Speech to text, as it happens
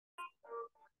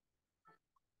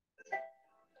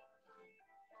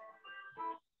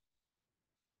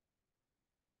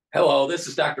Hello, this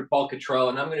is Dr. Paul Cottrell,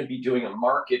 and I'm going to be doing a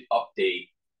market update,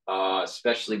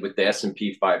 especially with the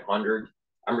S&P 500.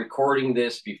 I'm recording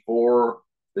this before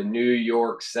the New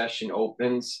York session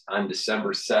opens on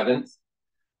December 7th.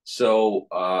 So,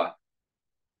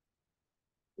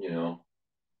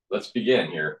 let's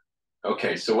begin here.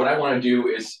 Okay, so what I want to do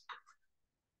is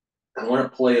I want to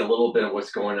play a little bit of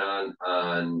what's going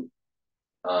on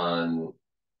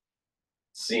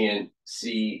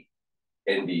CNBC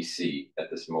at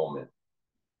this moment.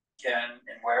 And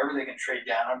wherever they can trade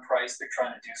down on price, they're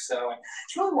trying to do so. And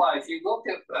it's really why, if you look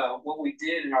at what we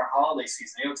did in our holiday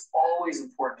season, it's always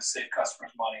important to save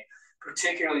customers money,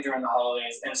 particularly during the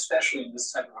holidays, and especially in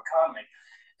this type of economy.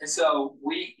 And so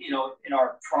we, in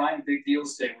our Prime Big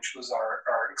Deals Day, which was our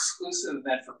exclusive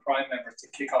event for Prime members to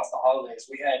kick off the holidays,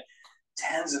 we had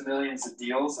tens of millions of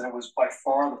deals, and it was by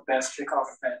far the best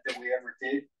kickoff event that we ever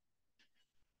did.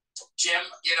 Jim,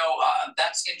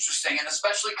 that's interesting, and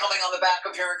especially coming on the back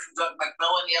of hearing from Doug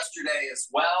McMillon yesterday as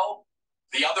well,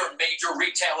 the other major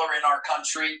retailer in our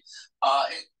country,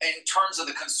 in terms of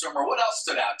the consumer. What else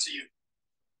stood out to you?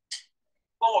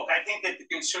 Well, look, I think that the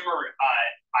consumer,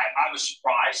 I was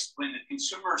surprised when the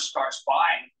consumer starts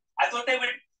buying. I thought they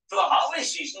would, for the holiday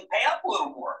season, pay up a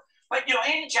little more. But,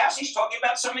 Andy Jassy's talking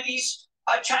about some of these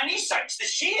Chinese sites, the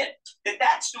Shein,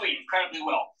 that's doing incredibly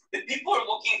well. The people are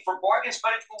looking for bargains,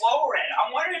 but at the lower end,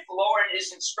 I'm wondering if the lower end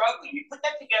isn't struggling. You put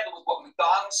that together with what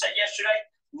McDonald's said yesterday,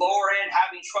 lower end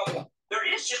having trouble. There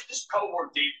is just this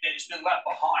cohort, David, that has been left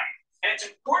behind. And it's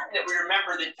important that we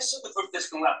remember that this is the group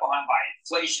that's been left behind by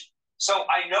inflation. So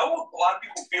I know a lot of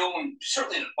people feel, and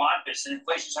certainly in the bond business,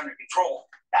 inflation's under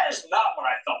control. That is not what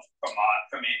I felt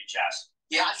from Andy Jassy.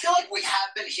 Yeah, I feel like we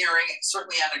have been hearing,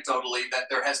 certainly anecdotally,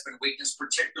 that there has been weakness,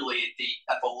 particularly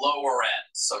at the lower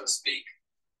end, so to speak,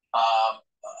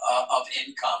 of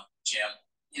income, Jim.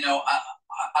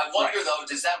 I wonder, right, though,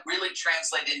 does that really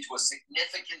translate into a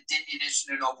significant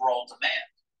diminution in overall demand?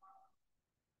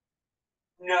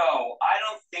 No, I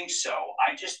don't think so.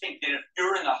 I just think that if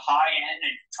you're in the high end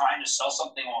and you're trying to sell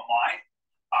something online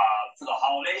for the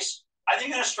holidays, I think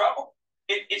you're going to struggle.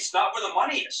 It's not where the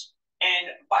money is.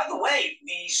 And by the way,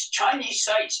 these Chinese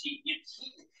sites,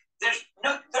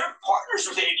 they're partners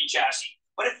with Andy Jassy.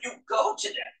 But if you go to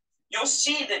them, you'll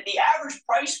see that the average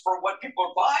price for what people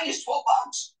are buying is $12.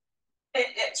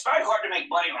 It's very hard to make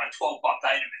money on a $12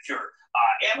 item if you're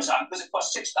Amazon, because it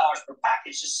costs $6 per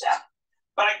package to sell.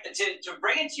 But to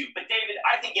bring it to you, but David,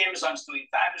 I think Amazon's doing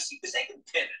fabulously because they can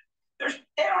pivot.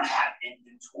 They don't have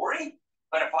inventory.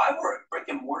 But if I were a brick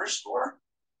and mortar store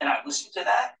and I listened to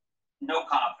that, no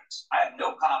confidence. I have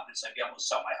no confidence I'd be able to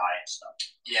sell my high-end stuff.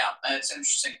 Yeah, and it's an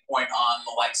interesting point on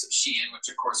the likes of Shein, which,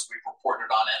 of course, we've reported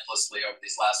on endlessly over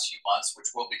these last few months, which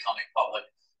will be coming public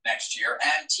next year,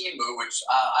 and Temu, which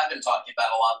I've been talking about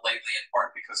a lot lately, in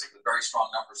part because of the very strong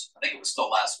numbers. I think it was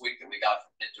still last week that we got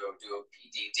from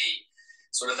Ph.D,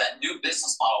 sort of that new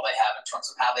business model they have in terms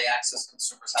of how they access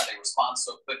consumers, how they respond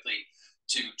so quickly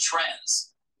to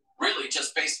trends, really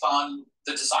just based on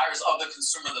the desires of the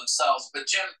consumer themselves. But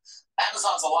Jim,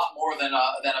 Amazon's a lot more than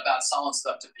about selling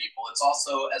stuff to people. It's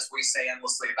also, as we say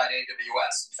endlessly, about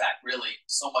AWS. In fact, really,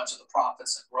 so much of the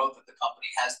profits and growth of the company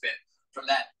has been from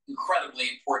that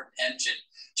incredibly important engine.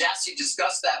 Jassy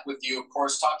discussed that with you, of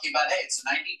course, talking about, hey, it's a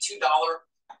 $92,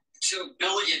 $2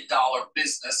 billion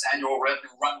business, annual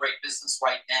revenue run rate business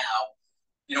right now.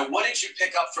 What did you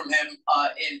pick up from him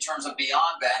in terms of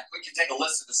beyond that? We can take a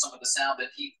listen to some of the sound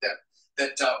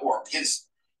or his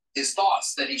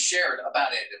thoughts that he shared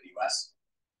about AWS.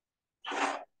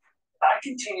 I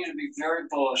continue to be very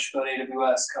bullish about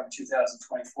AWS come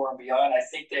 2024 and beyond. I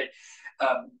think that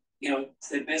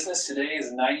the business today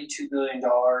is a $92 billion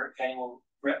annual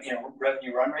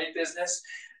revenue run rate business.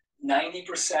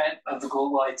 90% of the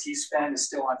global IT spend is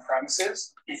still on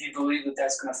premises. If you believe that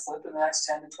that's going to flip in the next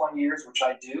 10 to 20 years, which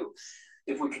I do,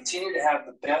 if we continue to have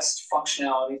the best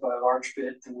functionality by a large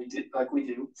bit than we do,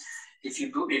 if you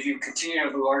continue to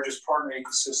have the largest partner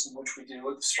ecosystem, which we do,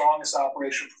 with the strongest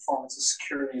operational performance and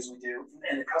security as we do,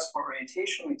 and the customer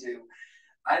orientation we do,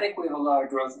 I think we have a lot of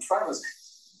growth in front of us.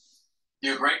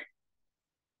 You agree?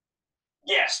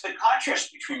 Yes, the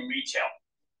contrast between retail,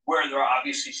 where there are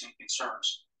obviously some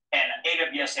concerns, and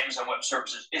AWS, Amazon Web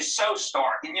Services, is so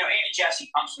stark. And, Andy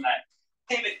Jassy comes from that.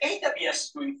 David, AWS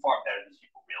is doing far better than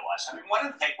people realize. I mean, one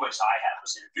of the takeaways I had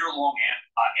was that if you're long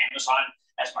Amazon,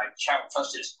 as my channel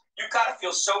trust is, you've got to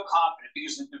feel so confident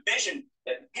because the division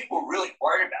that people are really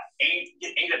worried about,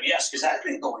 AWS, because that's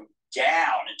been going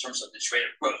down in terms of the rate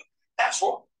of growth. That's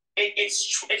wrong.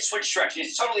 It's switched direction.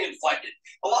 It's totally inflected.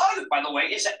 A lot of it, by the way,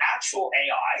 is an actual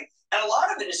AI, and a lot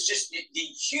of it is just the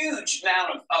huge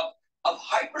amount of of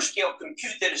hyperscale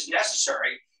compute that is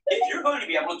necessary if you're going to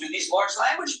be able to do these large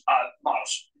language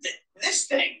models. This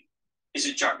thing is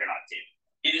a juggernaut, David.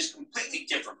 It is completely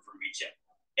different from retail.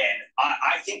 And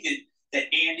I think that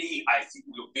Andy, I think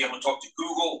we'll be able to talk to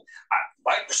Google,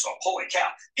 Microsoft, holy cow.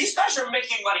 These guys are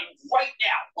making money right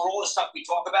now on all the stuff we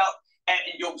talk about. And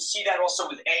you'll see that also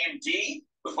with AMD,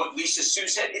 with what Lisa Su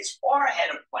said. It's far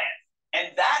ahead of plan.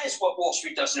 And that is what Wall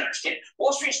Street doesn't understand.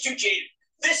 Wall Street's too jaded.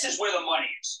 This is where the money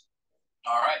is.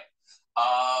 All right.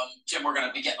 Jim, we're going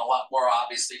to be getting a lot more,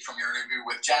 obviously, from your interview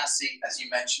with Jassy. As you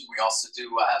mentioned, we also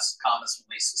do have some comments from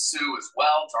Lisa Su as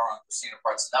well, to our own Christina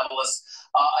Partsinevelos.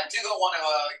 I do want to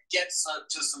get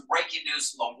to some breaking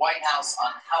news from the White House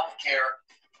on healthcare.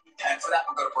 And for that,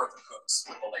 we'll go to Bertha Coombs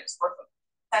with the latest. Bertha.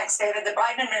 Thanks, David. The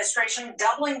Biden administration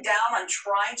doubling down on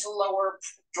trying to lower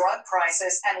drug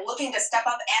prices and looking to step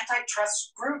up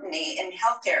antitrust scrutiny in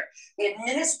healthcare. The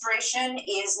administration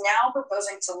is now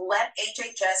proposing to let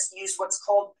HHS use what's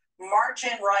called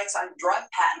march-in rights on drug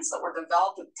patents that were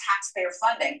developed with taxpayer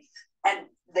funding. And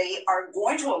they are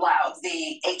going to allow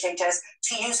the HHS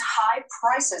to use high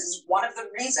prices as one of the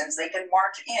reasons they can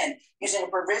march in, using a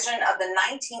provision of the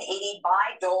 1980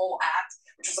 Bayh-Dole Act,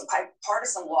 which was a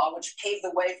bipartisan law which paved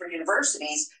the way for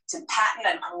universities to patent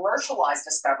and commercialize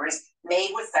discoveries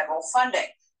made with federal funding,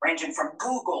 ranging from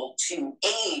Google to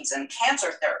AIDS and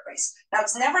cancer therapies. Now,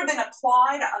 it's never been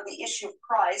applied on the issue of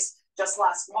price. Just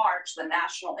last March, the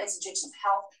National Institutes of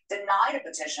Health denied a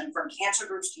petition from cancer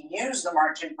groups to use the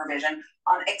march-in provision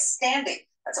on Xtandi.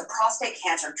 That's a prostate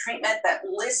cancer treatment that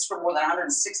lists for more than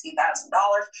 $160,000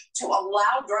 to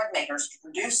allow drug makers to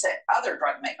produce it, other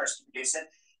drug makers to produce it.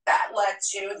 That led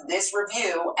to this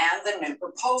review and the new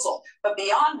proposal. But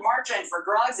beyond march-in for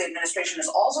drugs, the administration is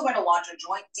also going to launch a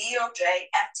joint DOJ,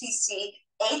 FTC,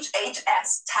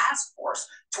 HHS task force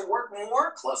to work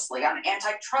more closely on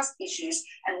antitrust issues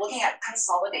and looking at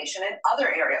consolidation in other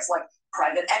areas like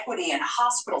private equity and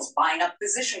hospitals buying up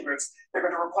physician groups. They're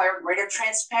going to require greater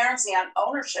transparency on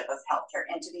ownership of healthcare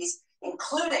entities,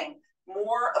 including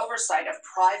more oversight of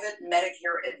private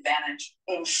Medicare Advantage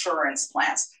insurance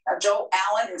plans. Now, Joe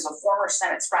Allen, who's a former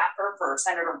Senate staffer for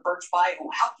Senator Birchby, who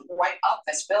helped write up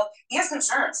this bill, he has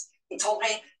concerns. He told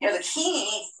me, the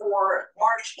key for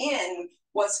March in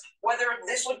was whether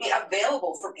this would be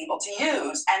available for people to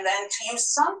use, and then to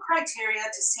use some criteria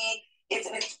to see if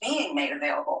it's being made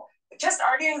available. But just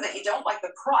arguing that you don't like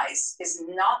the price is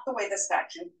not the way the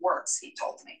statute works, he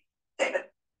told me. David?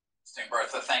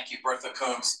 Bertha, thank you, Bertha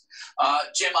Coombs.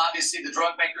 Jim, obviously the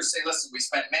drug makers say, listen, we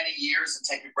spent many years and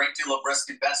take a great deal of risk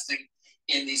investing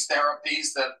in these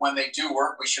therapies, that when they do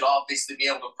work, we should obviously be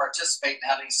able to participate in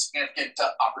having a significant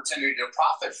opportunity to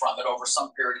profit from it over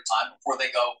some period of time before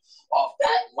they go off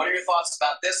patent. What are your thoughts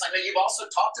about this? I know you've also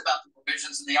talked about the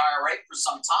provisions in the IRA for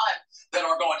some time that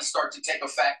are going to start to take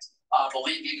effect, I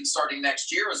believe even starting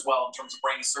next year as well, in terms of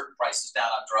bringing certain prices down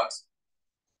on drugs.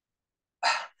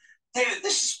 David,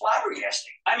 this is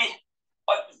flabbergasting. I mean,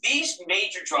 these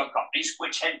major drug companies,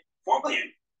 which had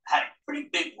formerly had a pretty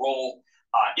big role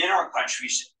in our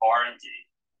country's R&D,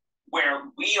 where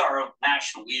we are a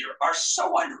national leader, are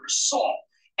so under assault.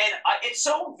 And it's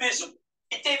so visible.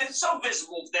 David, it's so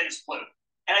visible that it's blue.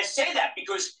 And I say that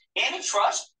because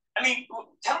antitrust, I mean,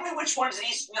 tell me which ones of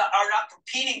these are not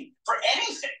competing for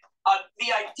anything.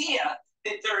 The idea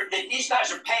that these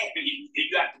guys are paying,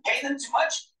 you have to pay them too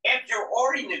much after you're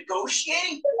already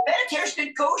negotiating. Medicare's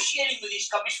negotiating with these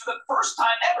companies for the first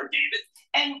time ever, David,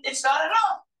 and it's not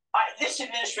enough. This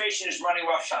administration is running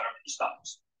roughshod over these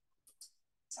companies.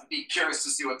 I'd be curious to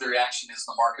see what the reaction is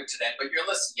in the market today. But you're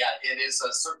listening, yeah, it is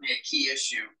certainly a key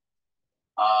issue.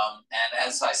 And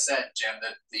as I said, Jim,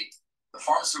 that the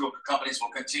pharmaceutical companies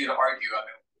will continue to argue. I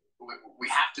mean, we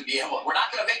have to be able, we're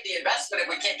not going to make the investment if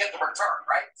we can't get the return,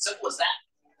 right? Simple as that.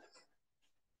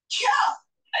 Yeah.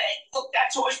 Look,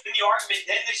 that's always been the argument.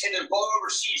 Then they say they're going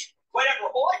overseas.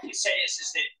 Whatever. All I can say is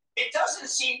that it doesn't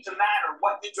seem to matter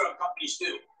what the drug companies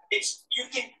do. It's, you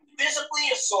can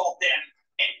visibly assault them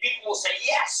and people will say,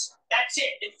 yes, that's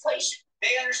it. Inflation.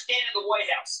 They understand in the White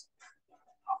House.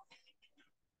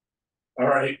 All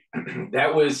right.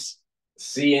 That was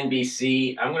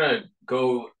CNBC. I'm going to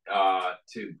go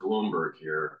to Bloomberg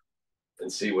here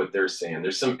and see what they're saying.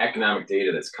 There's some economic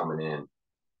data that's coming in.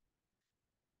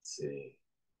 Let's see.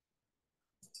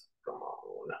 Come on.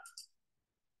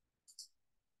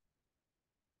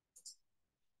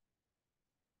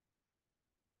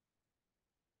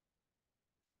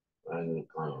 I didn't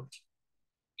plan.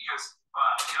 Because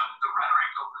the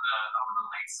rhetoric over the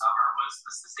late summer was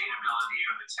the sustainability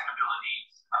or the tenability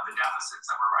of the deficits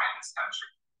that we're running in this country.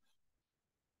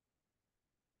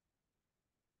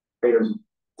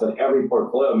 in every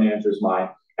portfolio manager's mind,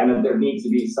 and that there needs to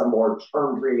be some more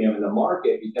term premium in the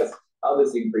market because of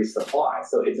this increased supply.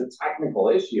 So it's a technical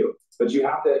issue, but you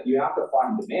have to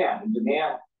find demand, and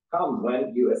demand comes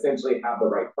when you essentially have the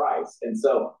right price. And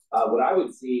so what I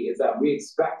would see is that we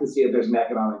expect to see if there's an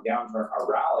economic downturn, a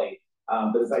rally.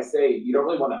 But as I say, you don't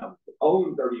really want to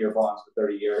own 30-year bonds for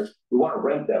 30 years. We want to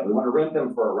rent them. We want to rent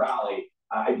them for a rally.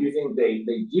 I do think they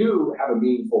do have a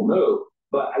meaningful move,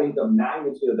 but I think the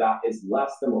magnitude of that is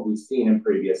less than what we've seen in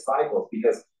previous cycles,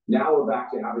 because now we're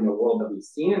back to having a world that we've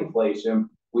seen inflation.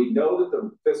 We know that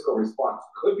the fiscal response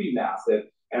could be massive,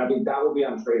 and I think that will be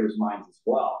on traders' minds as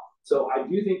well. So I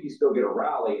do think you still get a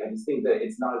rally. I just think that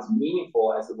it's not as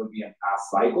meaningful as it would be in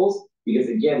past cycles, because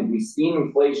again, we've seen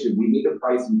inflation. We need to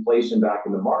price inflation back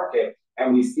in the market,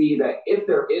 and we see that if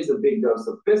there is a big dose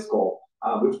of fiscal,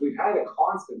 which we've had a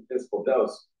constant fiscal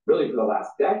dose really for the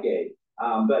last decade,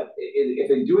 but if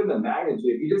they do it in the magnitude,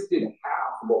 if you just did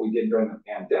half of what we did during the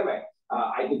pandemic,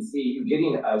 I could see you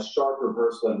getting a sharp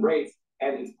reversal in rates,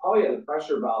 and it's probably the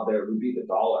pressure valve there would be the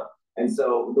dollar. And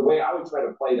so the way I would try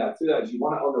to play that through that is you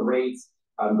want to own the rates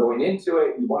going into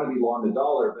it. You want to be long the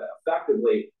dollar, but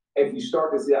effectively, if you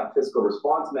start to see that fiscal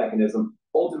response mechanism,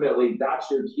 ultimately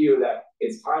that's your cue that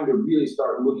it's time to really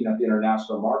start looking at the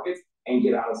international markets and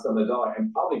get out of some of the dollar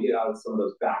and probably get out of some of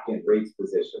those back-end rates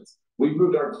positions. We've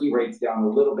moved our key rates down a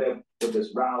little bit with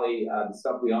this rally, the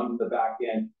stuff we own in the back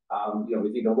end.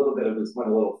 We think a little bit of this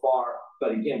went a little far,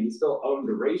 but again, we still own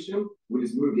duration. We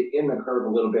just moved it in the curve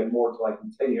a little bit more to like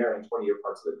the 10-year and 20-year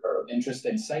parts of the curve.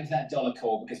 Interesting. Save that dollar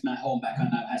call because Matt Hornback, I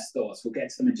know, has thoughts. We'll get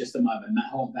to them in just a moment.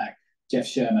 Matt Hornback, Jeff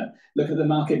Sherman. Look at the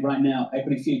market right now.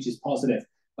 Equity futures positive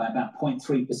by about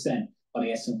 0.3%. On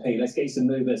the S&P. Let's get you some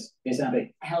movers. Here's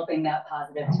Abby. Helping that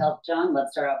positive tilt, John.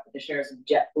 Let's start off with the shares of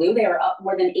JetBlue. They are up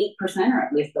more than 8%, or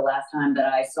at least the last time that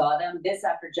I saw them. This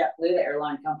after JetBlue, the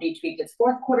airline company, tweaked its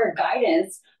fourth quarter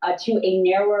guidance to a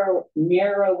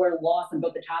narrower loss in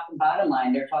both the top and bottom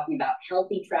line. They're talking about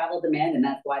healthy travel demand, and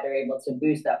that's why they're able to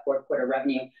boost that fourth quarter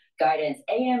revenue guidance.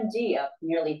 AMD up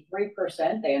nearly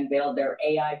 3%. They unveiled their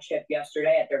AI chip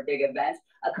yesterday at their big event,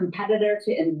 a competitor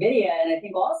to NVIDIA. And I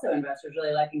think also investors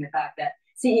really liking the fact that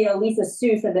CEO Lisa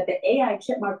Su said that the AI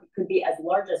chip market could be as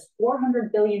large as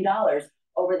 $400 billion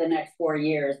over the next 4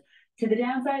 years. To the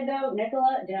downside, though,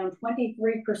 Nikola down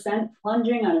 23%,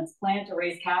 plunging on its plan to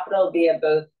raise capital via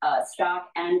both stock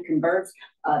and converts.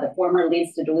 The former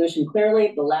leads to dilution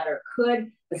clearly. The latter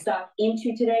could. The stock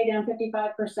into today down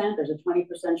 55%. There's a 20%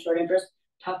 short interest.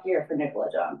 Tough year for Nikola,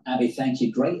 John. Abby, thank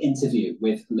you. Great interview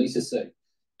with Lisa Su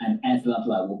and Ed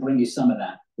Ludlow. We'll bring you some of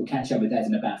that. We'll catch up with Ed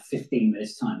in about 15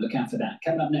 minutes' time. Look out for that.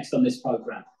 Coming up next on this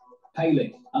program,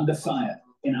 Haley under fire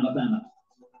in Alabama.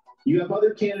 You have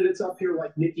other candidates up here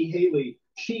like Nikki Haley.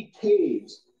 She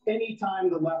caves anytime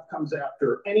the left comes after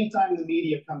her, anytime the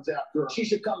media comes after her. She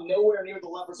should come nowhere near the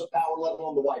levers of power, let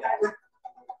alone the White House.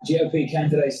 GOP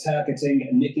candidates targeting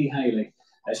Nikki Haley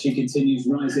as she continues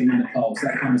rising in the polls.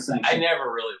 That conversation. I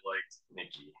never really liked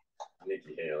Nikki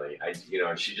Haley.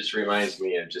 She just reminds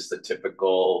me of just a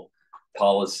typical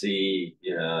policy,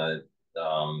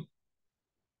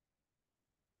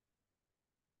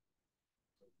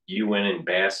 UN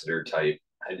ambassador type.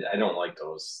 I don't like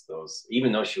those,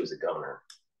 even though she was a governor.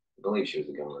 I believe she was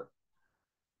a governor.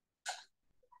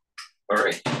 All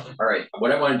right.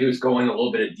 What I want to do is go in a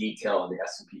little bit of detail on the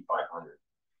S&P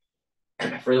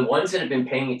 500. For the ones that have been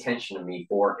paying attention to me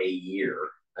for a year,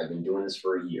 I've been doing this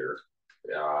for a year,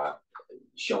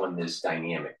 showing this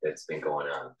dynamic that's been going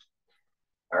on.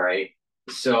 All right.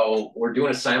 So we're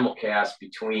doing a simulcast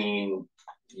between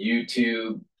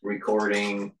YouTube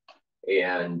recording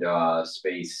and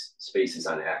Spaces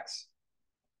on X.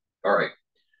 All right.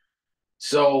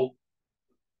 So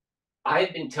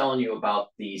I've been telling you about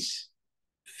these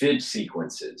Fib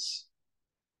sequences,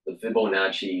 the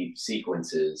Fibonacci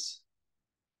sequences,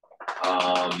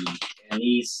 and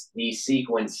these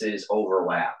sequences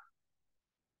overlap.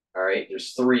 All right,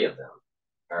 there's 3 of them.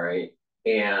 All right,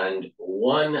 and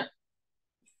one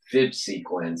Fib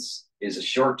sequence is a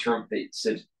short-term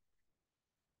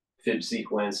Fib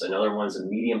sequence. Another one's a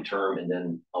medium term, and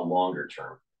then a longer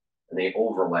term. And they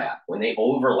overlap. When they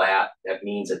overlap, that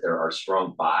means that there are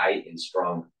strong buy and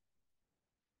strong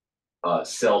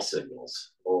sell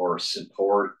signals or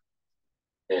support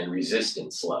and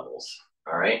resistance levels.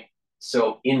 All right.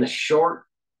 So in the short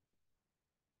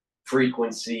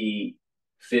frequency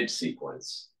Fib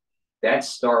sequence, that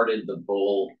started the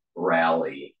bull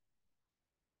rally.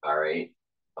 All right.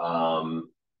 All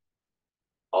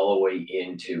the way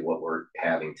into what we're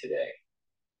having today.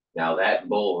 Now that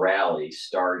bull rally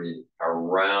started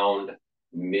around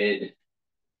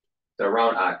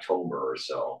October or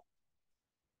so.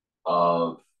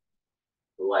 of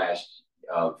last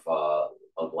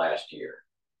year.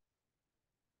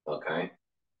 Okay,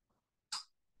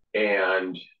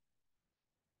 and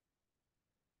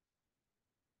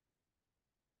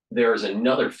there's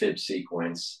another fib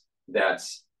sequence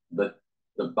that's the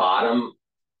bottom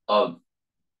of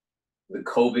the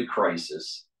COVID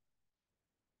crisis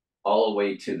all the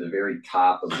way to the very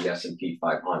top of the S&P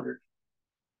 500,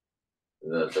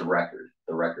 the record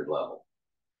level.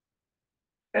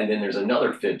 And then there's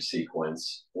another fib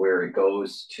sequence where it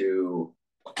goes to,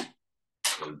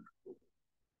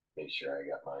 make sure I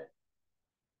got my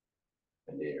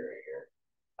data right here.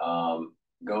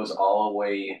 Goes all the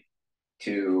way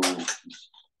to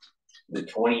the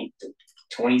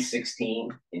 2016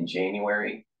 in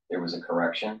January. There was a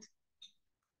correction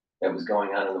that was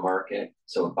going on in the market.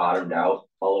 So it bottomed out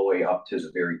all the way up to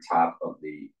the very top of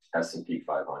the S&P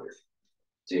 500.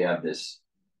 So you have this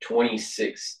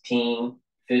 2016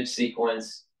 fib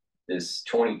sequence, this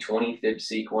 2020 fib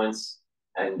sequence,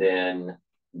 and then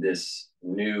this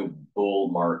new bull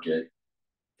market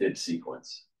fib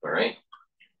sequence. All right.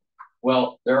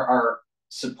 Well, there are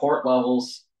support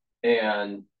levels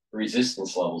and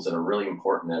resistance levels that are really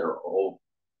important that are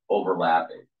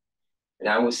overlapping. And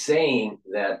I was saying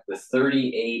that the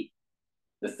 38%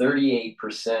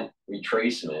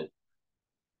 retracement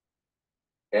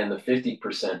and the 50%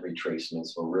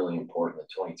 retracements were really important. The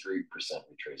 23%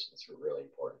 retracements were really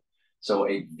important. So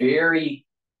a very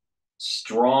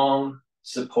strong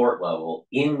support level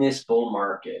in this bull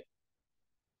market.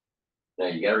 Now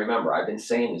you got to remember, I've been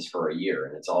saying this for a year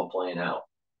and it's all playing out.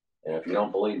 And if you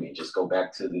don't believe me, just go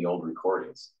back to the old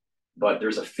recordings. But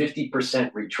there's a 50%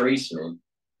 retracement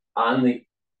on the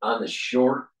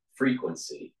short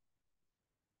frequency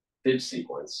fib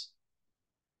sequence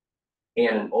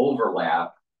and an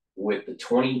overlap with the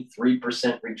 23%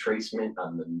 retracement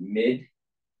on the mid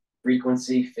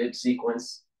frequency fib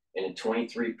sequence and a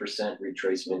 23%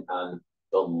 retracement on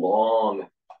the long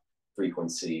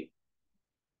frequency,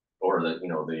 or the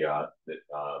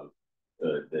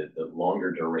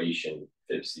longer duration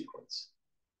fib sequence.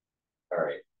 All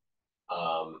right.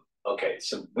 Okay,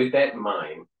 so with that in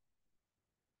mind,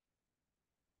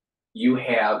 you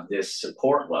have this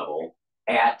support level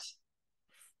at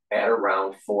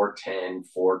around 410,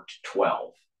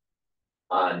 412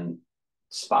 on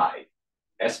SPY.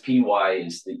 SPY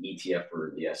is the ETF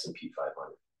for the S&P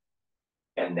 500.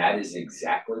 And that is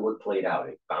exactly what played out.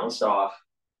 It bounced off.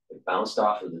 It bounced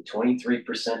off of the 23%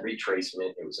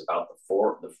 retracement. It was about the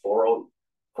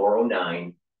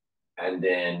 409, and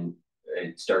then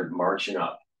it started marching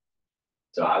up.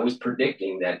 So I was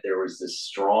predicting that there was this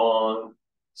strong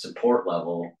support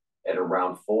level at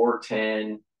around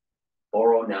 410,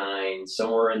 409,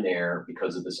 somewhere in there,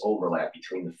 because of this overlap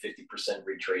between the 50%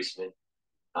 retracement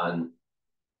on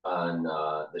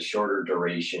the shorter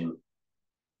duration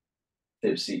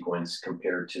fib sequence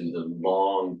compared to the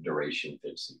long duration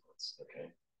fib sequence. Okay.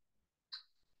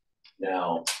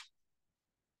 Now,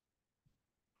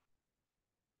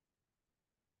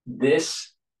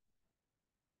 this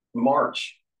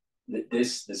march,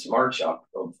 this march up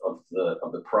of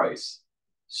the price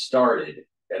started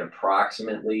at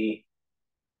approximately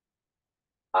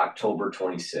October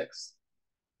 26th.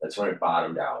 That's when it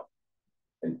bottomed out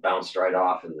and bounced right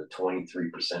off of the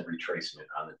 23% retracement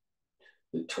on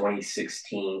the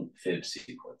 2016 fib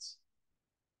sequence.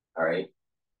 All right.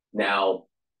 Now,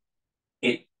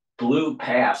 it blew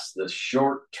past the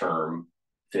short-term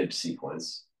fib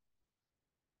sequence,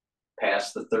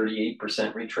 past the 38%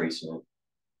 retracement,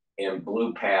 and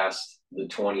blew past the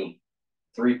 23%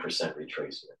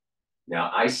 retracement.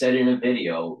 Now, I said in a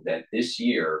video that this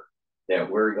year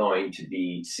that we're going to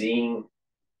be seeing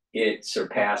it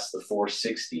surpass the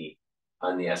 460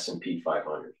 on the S&P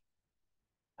 500.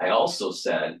 I also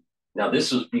said, now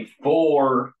this was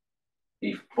before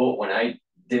when I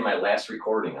did my last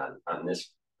recording on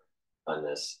this,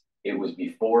 it was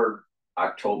before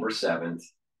October 7th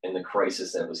and the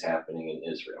crisis that was happening in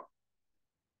Israel.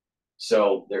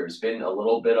 So there's been a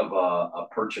little bit of a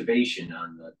perturbation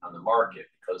on the market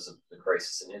because of the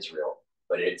crisis in Israel,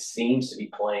 but it seems to be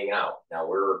playing out. Now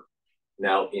we're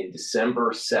in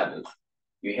December 7th.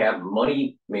 You have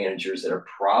money managers that are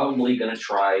probably going to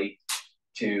try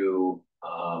to,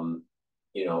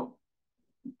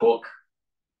 book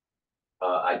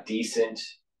a decent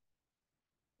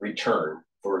return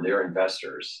for their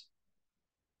investors,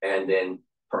 and then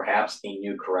perhaps a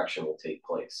new correction will take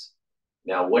place.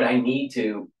 Now, what I need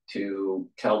to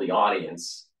tell the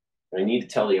audience,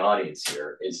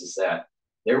 here is that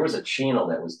there was a channel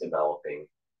that was developing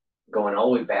going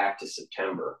all the way back to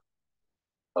September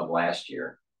of last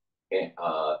year.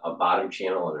 a bottom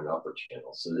channel and an upper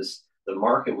channel. So the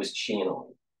market was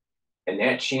channeling, and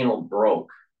that channel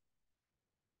broke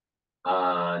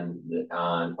on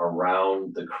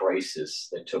around the crisis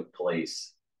that took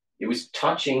place. It was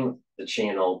touching the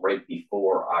channel right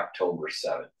before October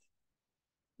 7th,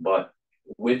 but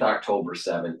with October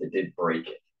 7th, it did break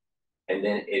it, and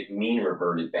then it mean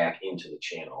reverted back into the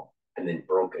channel, and then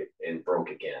broke it and broke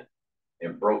again.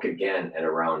 It broke again at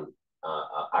around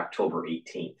October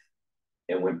 18th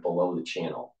and went below the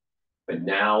channel. But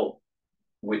now,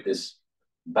 with this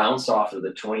bounce off of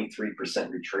the 23%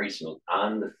 retracement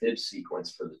on the fib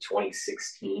sequence for the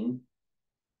 2016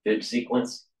 fib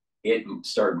sequence, it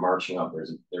started marching up.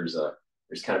 There's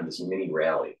kind of this mini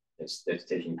rally that's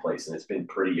taking place, and it's been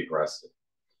pretty aggressive.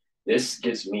 This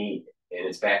gives me, and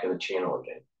it's back in the channel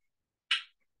again.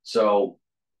 So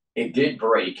it did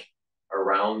break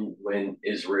around when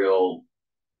Israel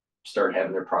started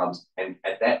having their problems, and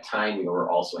at that time we were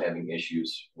also having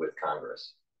issues with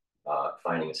Congress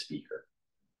finding a speaker.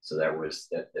 So there was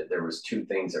two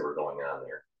things that were going on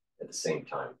there at the same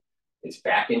time. It's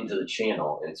back into the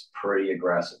channel, and it's pretty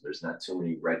aggressive. There's not too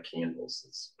many red candles.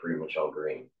 It's pretty much all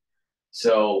green.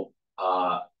 So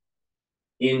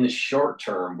in the short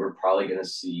term, we're probably going to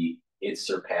see it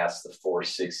surpass the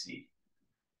 460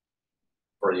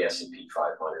 for the S&P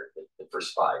 500, the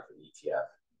first five for the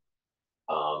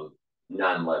ETF,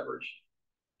 non-leveraged.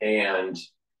 And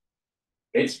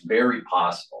it's very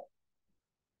possible.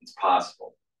 It's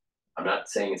possible. I'm not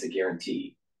saying it's a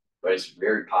guarantee, but it's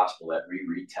very possible that we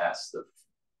retest the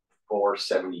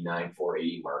 479,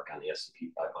 480 mark on the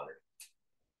S&P 500.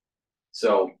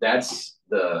 So that's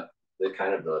the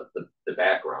kind of the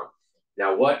background.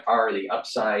 Now, what are the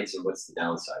upsides and what's the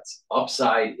downsides?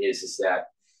 Upside is that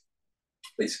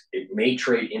it may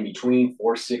trade in between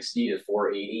 460 to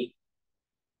 480,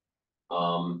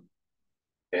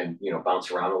 and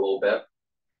bounce around a little bit.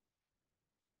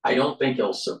 I don't think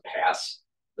it'll surpass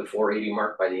the 480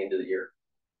 mark by the end of the year.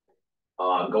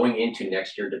 Going into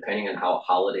next year, depending on how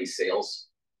holiday sales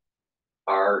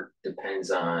are, depends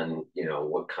on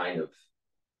what kind of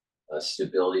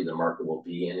stability the market will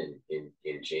be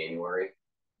in January.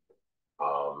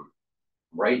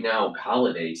 Right now,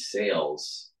 holiday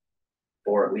sales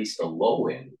for at least the low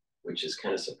end, which is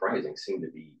kind of surprising, seem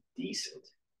to be decent.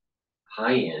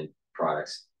 High end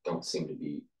products don't seem to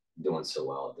be doing so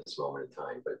well at this moment in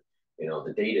time, but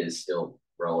the data is still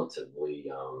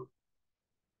relatively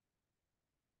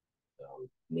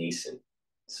nascent.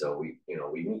 So we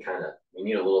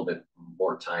need a little bit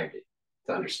more time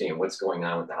to understand what's going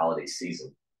on with the holiday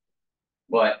season.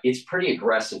 But it's pretty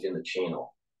aggressive in the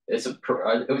channel. It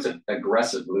was an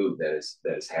aggressive move that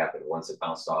has happened once it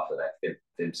bounced off of that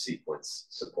fib sequence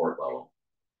support level,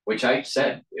 which I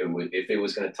said if it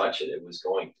was going to touch it,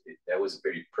 that was a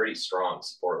pretty strong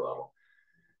support level.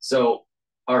 So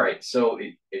all right, so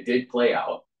it did play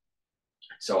out.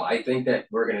 So I think that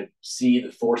we're going to see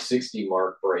the 460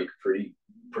 mark break pretty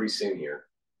soon here.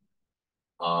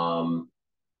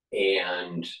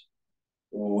 And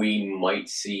we might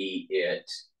see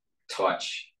it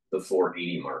touch the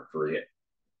 480 mark for the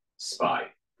SPY,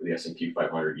 for the S&P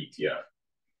 500 ETF.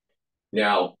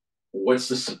 Now, what's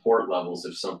the support levels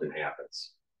if something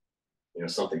happens?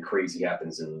 Something crazy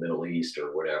happens in the Middle East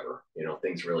or whatever.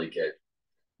 Things really get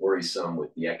worrisome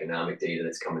with the economic data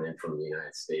that's coming in from the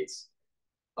United States.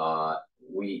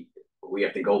 We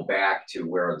have to go back to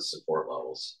where are the support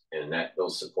levels, and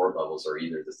those support levels are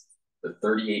either the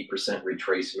 38%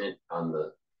 retracement on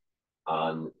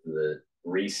the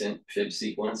recent fib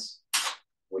sequence,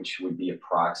 which would be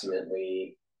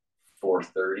approximately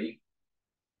 430.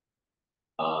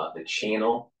 The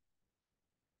channel,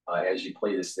 as you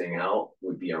play this thing out,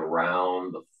 would be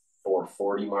around the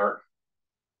 440 mark,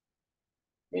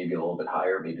 maybe a little bit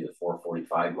higher, maybe the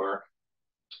 445 mark.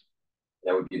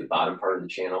 That would be the bottom part of the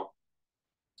channel.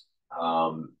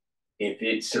 If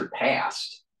it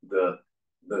surpassed the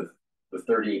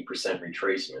 38%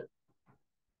 retracement,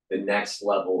 the next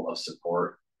level of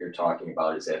support you're talking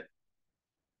about is at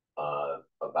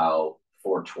about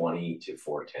 420 to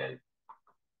 410.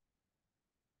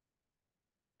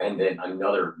 And then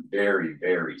another very,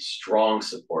 very strong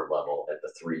support level at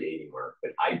the 380 mark.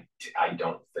 But I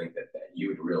don't think that you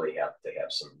would really have to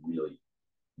have some really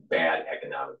bad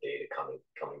economic data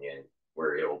coming in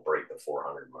where it'll break the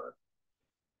 400 mark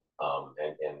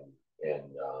and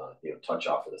touch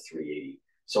off of the 380.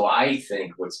 So I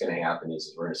think what's going to happen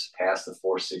is we're going to surpass the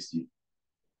 460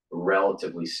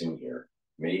 relatively soon here,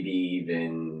 maybe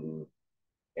even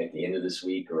at the end of this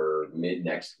week or mid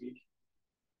next week.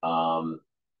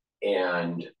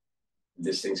 And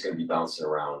this thing's going to be bouncing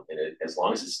around. And as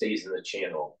long as it stays in the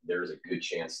channel, there's a good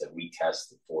chance that we test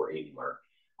the 480 mark.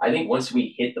 I think once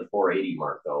we hit the 480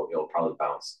 mark, though, it'll probably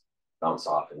bounce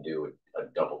off and do a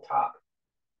double top.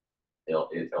 It'll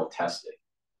test it.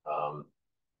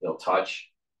 They'll touch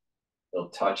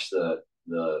the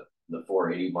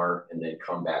 480 mark and then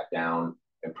come back down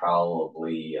and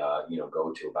probably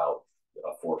go to about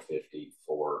 450,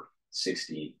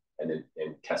 460, and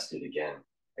test it again.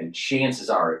 And chances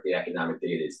are, if the economic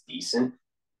data is decent,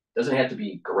 doesn't have to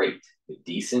be great, but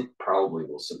decent, probably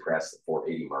will surpass the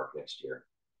 480 mark next year.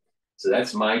 So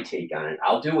that's my take on it.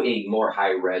 I'll do a more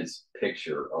high-res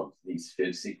picture of these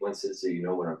fib sequences so you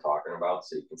know what I'm talking about,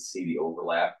 so you can see the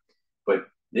overlap. But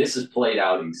this has played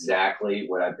out exactly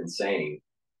what I've been saying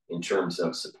in terms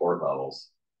of support levels,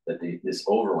 that this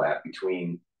overlap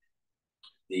between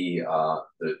the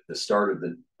start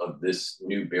of this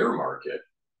new bear market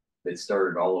that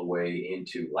started all the way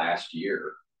into last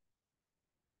year,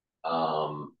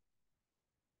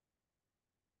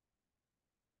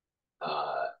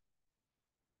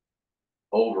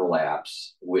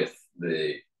 overlaps with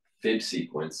the fib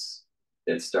sequence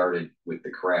that started with the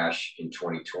crash in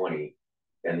 2020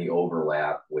 and the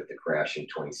overlap with the crash in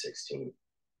 2016.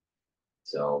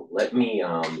 So let me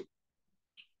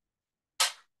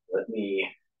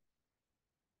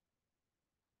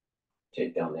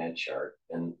take down that chart,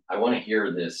 and I want to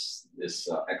hear this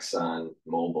Exxon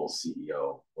Mobil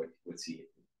CEO.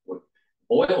 What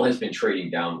oil has been trading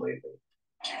down lately.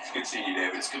 It's good seeing you,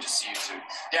 David. It's good to see you too.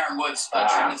 Darren Woods,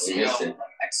 Chairman CEO of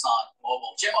Exxon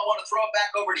Mobil. Jim, I want to throw it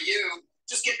back over to you.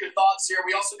 Just get your thoughts here.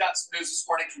 We also got some news this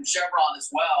morning from Chevron as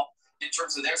well in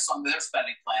terms of some of their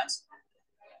spending plans.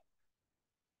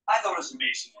 I thought it was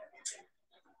amazing.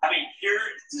 I mean, here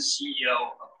is the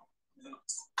CEO of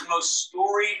the most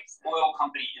storied oil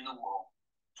company in the world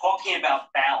talking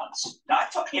about balance,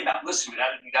 not talking about, listen,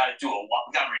 we got to do a lot,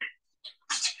 we got to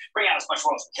bring out as much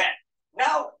oil as we can.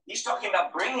 No, he's talking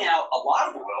about bringing out a lot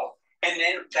of oil and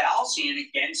then balancing it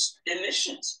against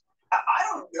emissions. I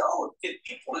don't know if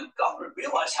people in government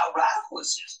realize how radical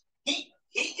this is. He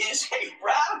is a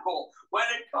radical when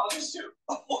it comes to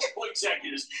oil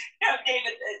executives. Now,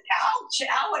 David,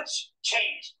 how much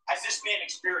change has this man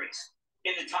experienced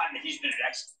in the time that he's been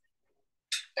at Exxon?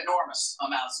 Enormous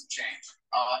amounts of change,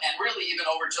 and really even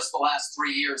over just the last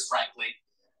 3 years, frankly.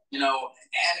 You know,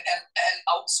 and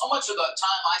so much of the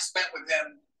time I spent with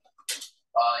him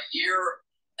a year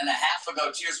and a half ago,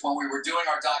 2 years, when we were doing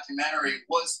our documentary,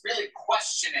 was really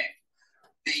questioning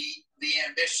the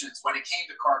ambitions when it came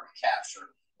to carbon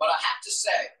capture. But I have to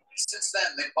say, since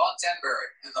then, they bought Denbury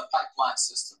in the pipeline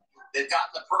system. They've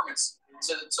gotten the permits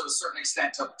to a certain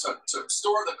extent to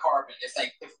store the carbon if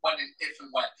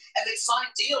and when. And they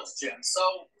signed deals, Jim. So,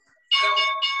 you know,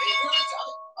 they've really done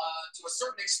it to a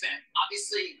certain extent.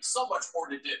 Obviously, so much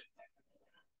more to do.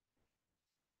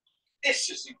 It's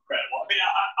just incredible. I mean,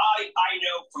 I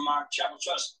know from our Chapel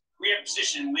Trust, we have a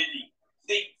position in Lindy.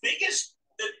 The biggest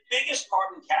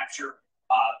carbon capture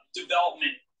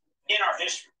development in our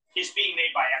history is being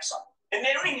made by Exxon. And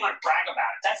they don't even want to brag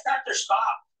about it. That's not their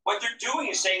style. What they're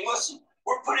doing is saying, listen,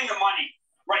 we're putting the money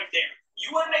right there. You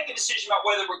want to make a decision about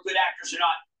whether we're good actors or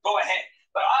not, go ahead.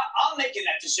 But I'm making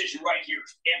that decision right here.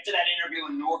 After that interview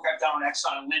in New York I've done on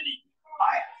Exxon and Lindy,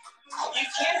 you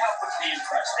can't help but be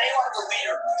impressed. They are the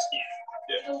leader in this game.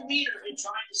 They're the leader in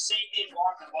trying to save the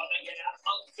environment while they get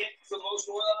the most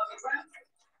oil out of the ground.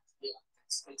 Yeah,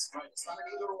 it's right. It's not an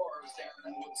either or, as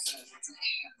Darren Woods says. It's an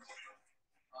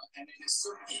and it is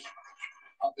certainly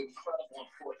of incredible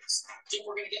importance. Jim,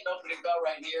 we're going to get an opening bell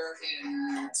right here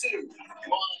in 2, 1,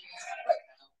 right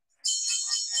now.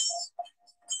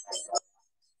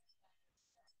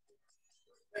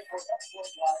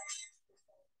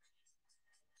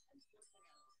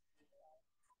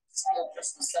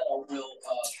 Just the setup will be on.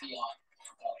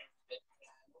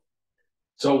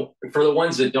 So for the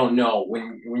ones that don't know,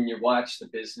 when you watch the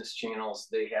business channels,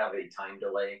 they have a time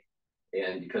delay,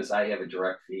 and because I have a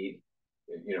direct feed,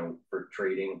 you know, for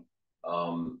trading,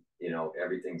 you know,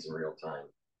 everything's in real time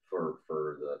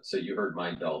so you heard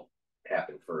my bell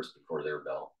happen first before their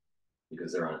bell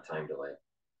because they're on a time delay.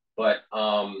 But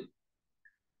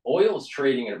oil is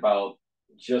trading at about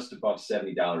just above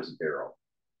 $70 a barrel.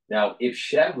 Now, if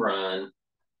Chevron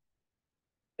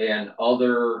and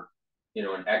other, you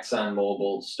know, and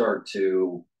ExxonMobil start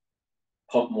to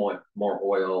pump more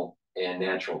oil and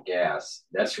natural gas,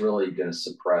 that's really going to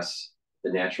suppress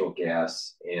the natural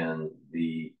gas and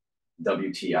the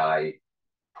WTI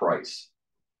price.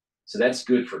 So that's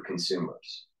good for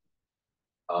consumers.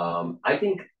 I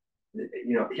think,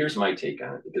 you know, here's my take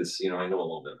on it because, you know, I know a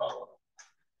little bit about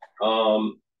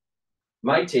oil.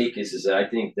 My take is that I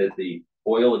think that the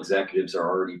oil executives are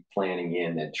already planning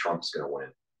in that Trump's going to win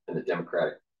and the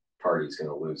Democratic Party is going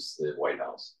to lose the White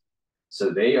House.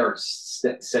 So they are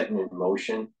setting in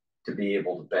motion to be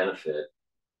able to benefit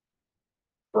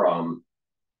from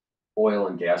oil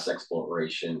and gas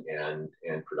exploration and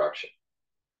production.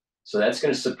 So that's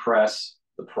going to suppress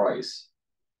the price.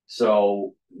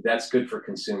 So that's good for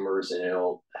consumers and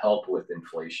it'll help with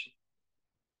inflation.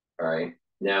 All right.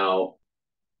 Now,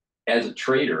 as a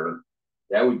trader,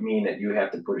 that would mean that you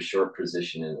have to put a short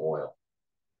position in oil,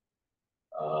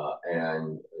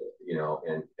 and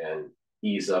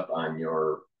ease up on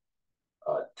your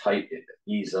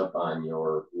ease up on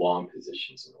your long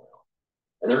positions in oil.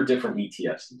 And there are different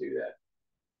ETFs to do that.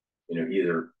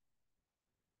 Either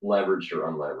leveraged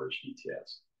or unleveraged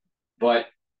ETFs. But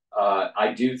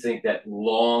I do think that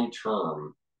long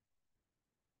term,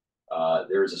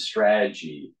 there's a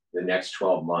strategy the next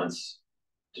 12 months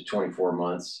to 24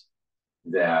 months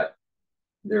that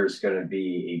there's going to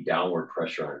be a downward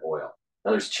pressure on oil.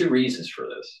 Now, there's two reasons for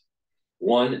this.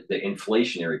 One, the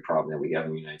inflationary problem that we have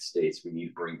in the United States, we need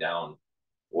to bring down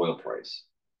oil price.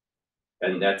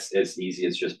 And that's as easy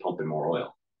as just pumping more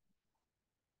oil.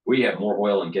 We have more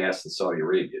oil and gas than Saudi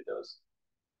Arabia does,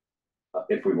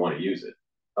 if we want to use it.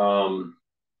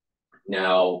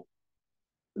 Now,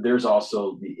 there's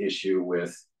also the issue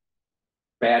with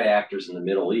bad actors in the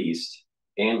Middle East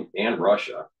and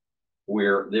Russia,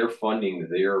 where they're funding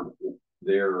their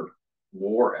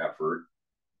war effort,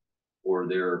 or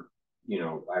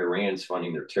Iran's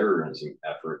funding their terrorism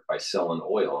effort by selling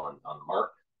oil on the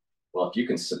market. Well, if you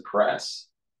can suppress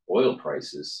oil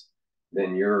prices,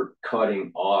 then you're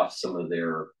cutting off some of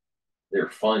their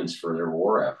funds for their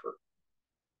war effort.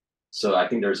 So I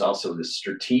think there's also this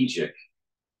strategic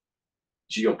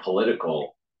geopolitical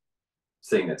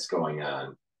thing that's going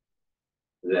on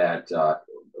that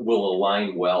will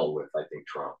align well with, I think,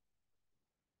 Trump.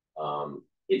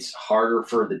 It's harder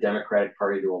for the Democratic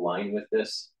Party to align with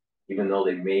this, even though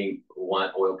they may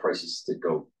want oil prices to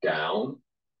go down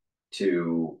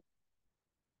to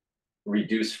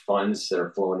reduce funds that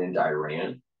are flowing into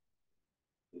Iran.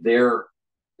 Their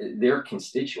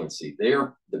constituency,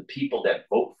 the people that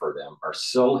vote for them are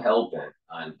so hell-bent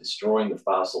on destroying the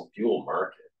fossil fuel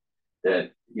market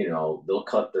that they'll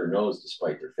cut their nose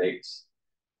despite their face.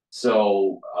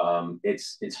 So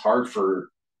it's hard for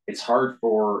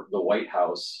the White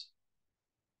House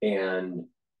and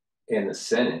the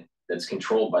Senate that's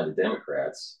controlled by the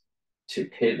Democrats to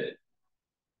pivot.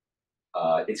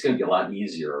 It's going to be a lot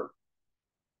easier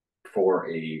for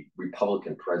a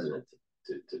Republican president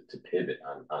to pivot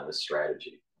on this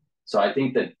strategy. So I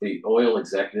think that the oil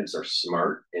executives are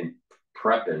smart in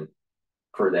prepping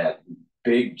for that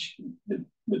big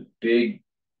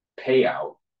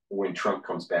payout when Trump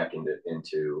comes back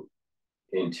into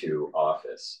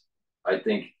office. I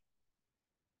think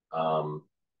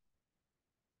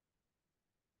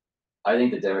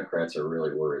the Democrats are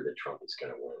really worried that Trump is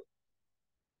going to win.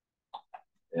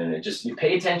 And you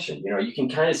pay attention. You can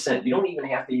kind of sense. You don't even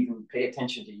have to even pay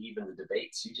attention to even the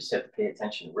debates. You just have to pay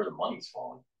attention to where the money's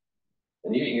falling.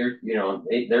 And they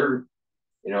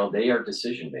are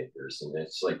decision makers, and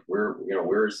it's like where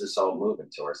is this all moving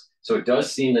towards? So it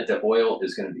does seem that the oil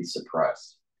is going to be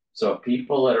suppressed. So if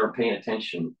people that are paying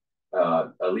attention,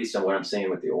 at least on what I'm saying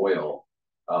with the oil,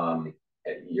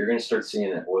 you're going to start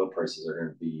seeing that oil prices are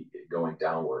going to be going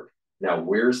downward. Now,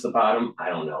 where's the bottom? I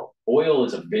don't know. Oil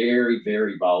is a very,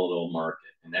 very volatile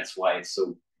market, and that's why it's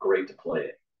so great to play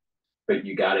it. But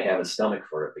you got to have a stomach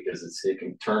for it because it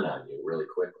can turn on you really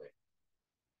quickly.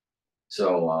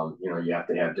 So, you have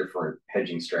to have different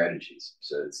hedging strategies.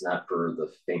 So it's not for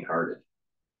the faint-hearted.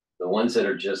 The ones that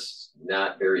are just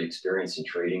not very experienced in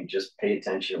trading, just pay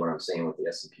attention to what I'm saying with the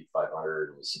S&P 500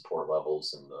 and the support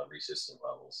levels and the resistant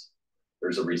levels.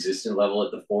 There's a resistant level at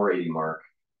the 480 mark.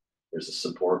 There's a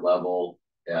support level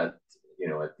at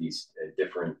these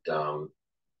different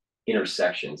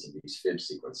intersections of these fib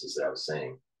sequences that I was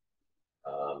saying.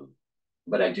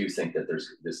 But I do think that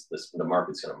there's the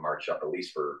market's going to march up, at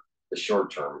least for the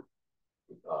short term,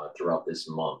 throughout this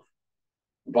month,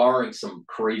 barring some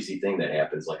crazy thing that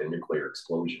happens like a nuclear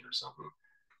explosion or something.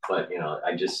 But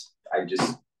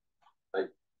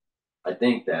I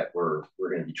think that we're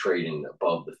going to be trading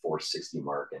above the 460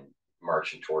 mark and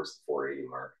marching towards the 480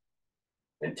 mark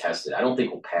and test it. I don't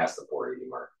think we'll pass the 480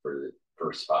 mark for the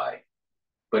first SPY.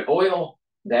 But oil,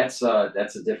 that's a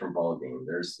different ballgame.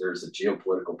 There's a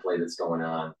geopolitical play that's going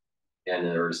on, and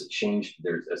there's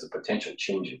a potential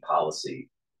change in policy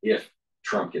if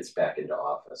Trump gets back into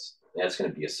office. That's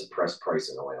going to be a suppressed price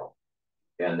in oil,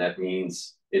 and that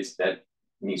means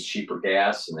means cheaper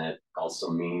gas, and that also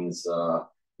means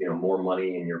more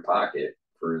money in your pocket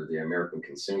for the American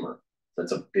consumer.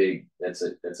 That's a big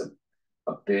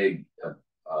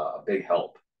big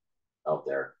help out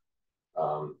there.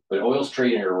 But oil's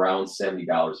trading at around $70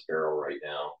 a barrel right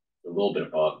now, a little bit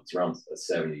above. It's around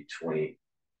 70-20,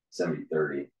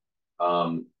 70-30.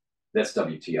 That's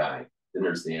WTI. Then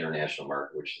there's the international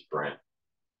market, which is Brent,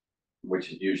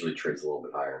 which usually trades a little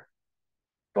bit higher.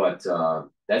 But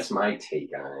that's my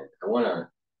take on it. I want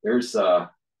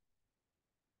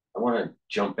to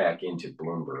jump back into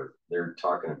Bloomberg. They're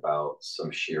talking about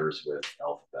some shares with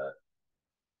Alphabet.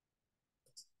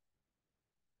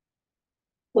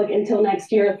 Look, until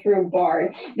next year through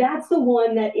Bard. That's the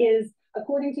one that is,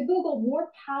 according to Google,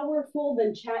 more powerful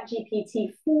than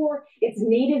ChatGPT-4. It's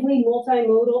natively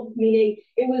multimodal, meaning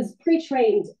it was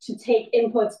pre-trained to take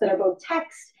inputs that are both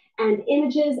text and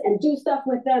images and do stuff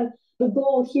with them. The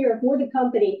goal here for the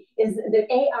company is the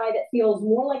AI that feels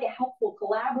more like a helpful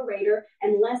collaborator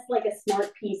and less like a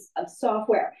smart piece of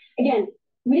software. Again,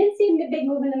 we didn't see a big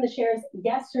movement in the shares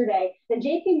yesterday, and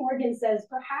JP Morgan says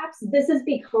perhaps this is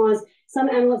because some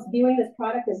analysts viewing this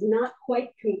product as not quite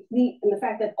complete, and the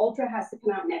fact that Ultra has to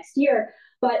come out next year.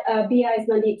 But BI's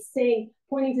Mandeep Singh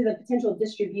pointing to the potential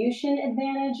distribution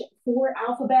advantage for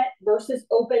Alphabet versus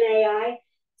OpenAI.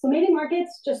 So maybe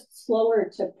markets just slower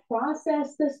to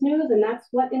process this news, and that's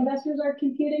what investors are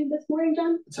computing this morning,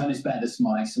 John? Tony's better this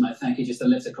morning, so Mike, thank you. Just a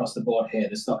lift across the board here.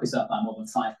 The stock is up by more than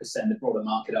 5%. The broader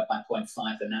market up by 0.5%.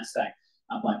 The Nasdaq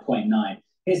up by 0.9%.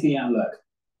 Here's the outlook.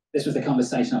 This was the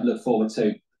conversation I've looked forward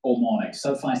to all morning.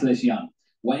 So far, it's Liz Young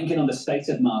weighing in on the state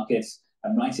of markets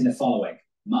and writing the following.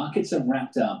 Markets are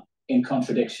wrapped up in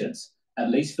contradictions,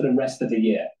 at least for the rest of the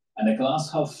year, and the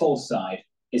glass half full side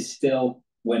is still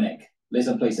winning. Liz,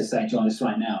 I'm pleased to say, join us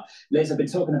right now. Liz, I've been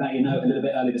talking about your note a little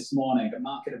bit early this morning, a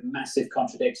market of massive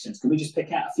contradictions. Can we just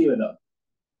pick out a few of them?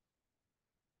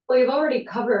 Well, you've already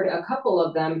covered a couple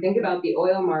of them. Think about the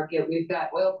oil market. We've got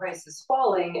oil prices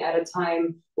falling at a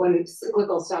time when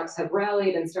cyclical stocks have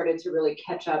rallied and started to really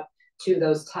catch up to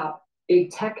those top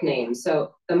big tech names.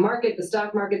 So the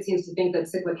stock market seems to think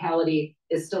that cyclicality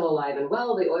is still alive and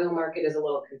well. The oil market is a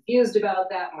little confused about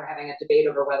that, and we're having a debate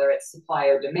over whether it's supply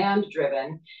or demand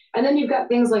driven. And then you've got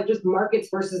things like just markets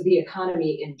versus the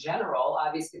economy in general.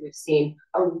 Obviously, we've seen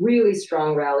a really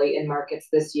strong rally in markets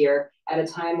this year at a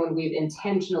time when we've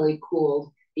intentionally cooled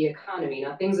the economy.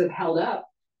 Now, things have held up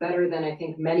better than I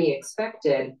think many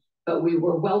expected, but we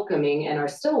were welcoming and are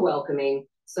still welcoming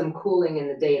some cooling in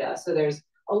the data. So there's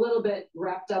a little bit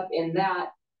wrapped up in that.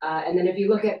 And then if you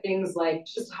look at things like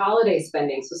just holiday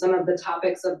spending, so some of the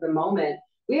topics of the moment,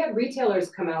 we had retailers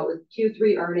come out with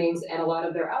Q3 earnings and a lot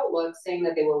of their outlook saying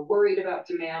that they were worried about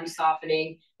demand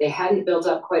softening. They hadn't built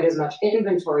up quite as much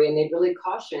inventory, and they really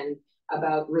cautioned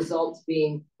about results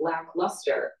being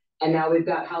lackluster. And now we've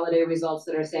got holiday results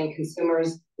that are saying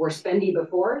consumers were spendy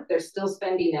before, they're still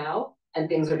spendy now, and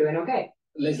things are doing okay.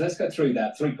 Liz, let's go through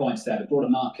that. 3 points there, the broader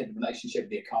market, the relationship with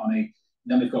the economy.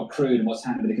 Then we've got crude and what's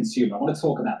happening with the consumer. I want to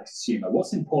talk about the consumer.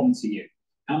 What's important to you?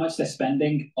 How much they're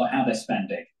spending or how they're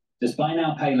spending? Does buy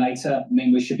now, pay later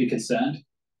mean we should be concerned?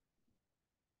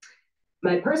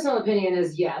 My personal opinion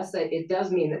is yes, it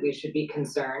does mean that we should be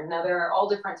concerned. Now, there are all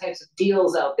different types of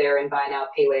deals out there in buy now,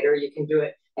 pay later. You can do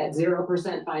it at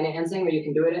 0% financing, or you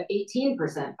can do it at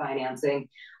 18% financing.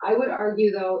 I would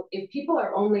argue, though, if people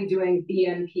are only doing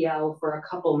BNPL for a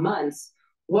couple months,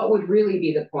 what would really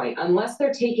be the point? Unless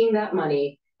they're taking that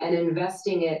money and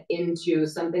investing it into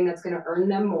something that's going to earn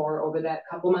them more over that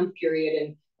couple month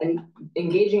period and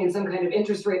engaging in some kind of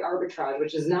interest rate arbitrage,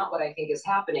 which is not what I think is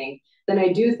happening, then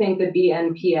I do think the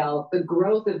BNPL, the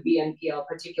growth of BNPL,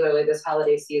 particularly this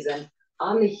holiday season,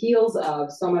 on the heels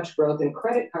of so much growth in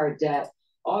credit card debt,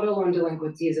 auto loan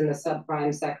delinquencies in the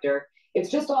subprime sector, it's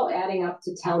just all adding up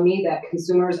to tell me that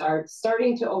consumers are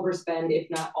starting to overspend, if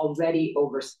not already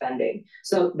overspending.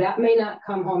 So that may not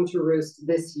come home to roost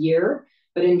this year,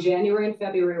 but in January and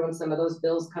February, when some of those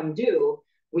bills come due,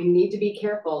 we need to be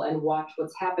careful and watch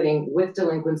what's happening with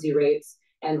delinquency rates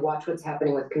and watch what's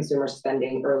happening with consumer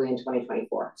spending early in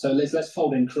 2024. So Liz, let's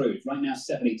fold in crude. Right now,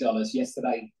 $70,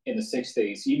 yesterday in the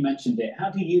 60s. You mentioned it. How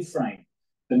do you frame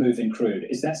the move in crude?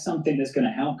 Is that something that's going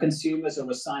to help consumers, or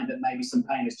a sign that maybe some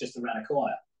pain is just around the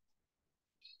corner?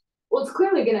 Well, it's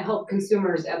clearly going to help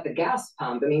consumers at the gas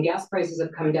pump. I mean, gas prices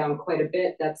have come down quite a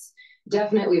bit. That's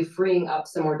definitely freeing up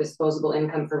some more disposable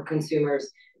income for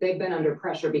consumers. They've been under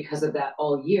pressure because of that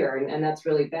all year. And that's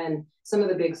really been some of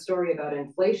the big story about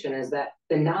inflation, is that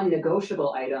the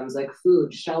non-negotiable items like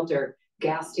food, shelter,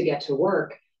 gas to get to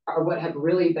work are what have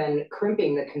really been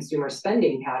crimping the consumer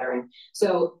spending pattern.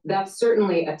 So that's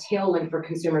certainly a tailwind for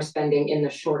consumer spending in the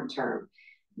short term.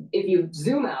 If you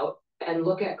zoom out and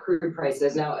look at crude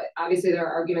prices, now obviously there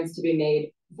are arguments to be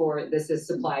made for this is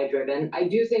supply driven. I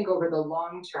do think over the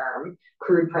long term,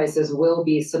 crude prices will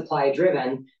be supply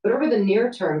driven, but over the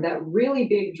near term, that really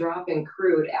big drop in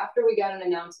crude after we got an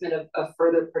announcement of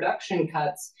further production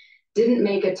cuts didn't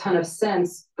make a ton of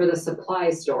sense for the supply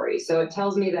story. So it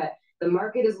tells me that the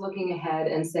market is looking ahead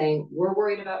and saying, we're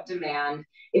worried about demand.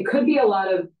 It could be a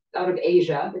lot of out of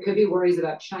Asia. It could be worries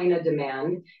about China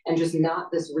demand and just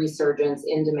not this resurgence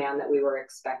in demand that we were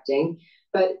expecting.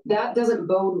 But that doesn't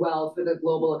bode well for the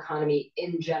global economy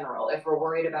in general if we're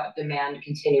worried about demand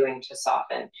continuing to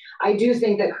soften. I do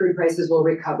think that crude prices will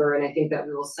recover, and I think that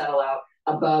we will settle out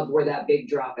above where that big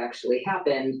drop actually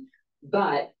happened.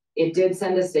 But it did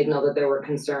send a signal that there were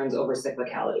concerns over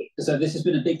cyclicality. So this has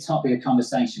been a big topic of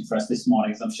conversation for us this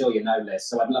morning, as I'm sure you know, Liz.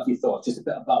 So I'd love your thoughts, just a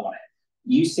bit of bow on it.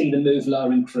 You see the move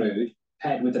lower in crude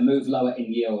paired with the move lower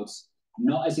in yields,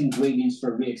 not as ingredients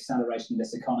for a re-acceleration of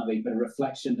this economy, but a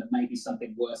reflection that maybe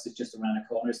something worse is just around the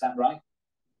corner. Is that right?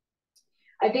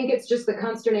 I think it's just the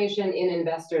consternation in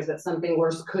investors that something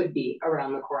worse could be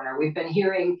around the corner. We've been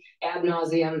hearing ad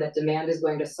nauseum that demand is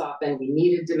going to soften. We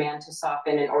needed demand to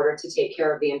soften in order to take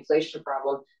care of the inflation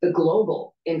problem, the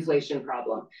global inflation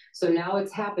problem. So now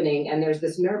it's happening, and there's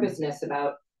this nervousness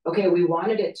about, okay, we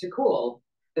wanted it to cool,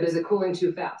 but is it cooling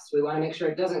too fast? We want to make sure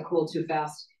it doesn't cool too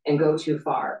fast and go too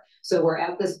far. So we're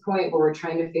at this point where we're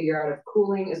trying to figure out if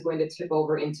cooling is going to tip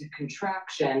over into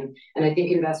contraction. And I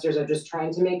think investors are just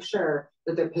trying to make sure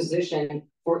that they're positioned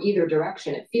for either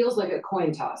direction. It feels like a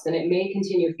coin toss, and it may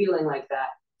continue feeling like that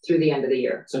through the end of the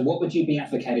year. So what would you be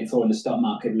advocating for in the stock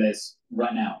market, Liz,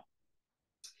 right now?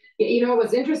 Yeah, you know,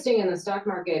 what's interesting in the stock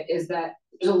market is that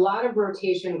there's a lot of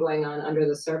rotation going on under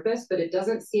the surface, but it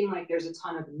doesn't seem like there's a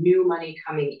ton of new money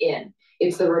coming in.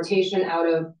 It's the rotation out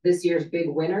of this year's big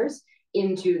winners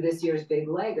into this year's big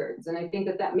laggards. And I think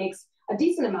that that makes a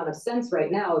decent amount of sense right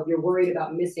now if you're worried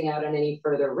about missing out on any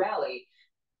further rally.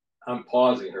 I'm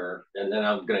pausing her, and then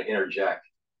I'm going to interject.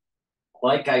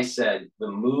 Like I said, the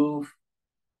move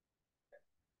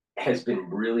has been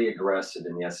really aggressive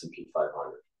in the S&P 500.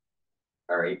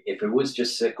 All right. If it was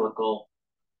just cyclical,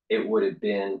 it would have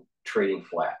been trading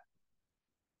flat.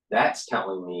 That's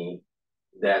telling me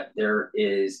that there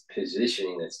is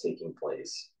positioning that's taking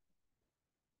place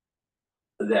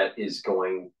that is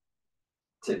going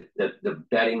to the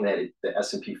betting that the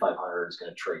S&P 500 is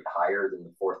going to trade higher than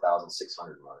the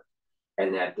 4,600 mark,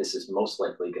 and that this is most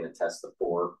likely going to test the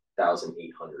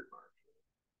 4,800 mark.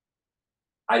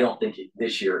 I don't think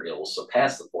this year it will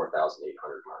surpass the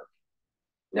 4,800 mark.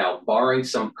 Now, barring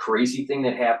some crazy thing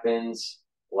that happens,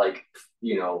 like,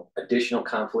 you know, additional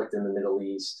conflict in the Middle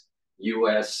East,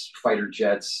 U.S. fighter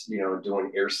jets, you know,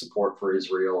 doing air support for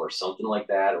Israel or something like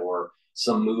that, or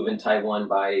some move in Taiwan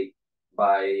by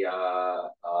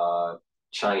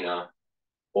China,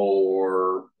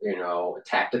 or, you know, a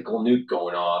tactical nuke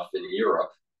going off in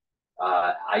Europe,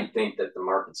 I think that the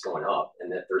market's going up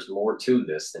and that there's more to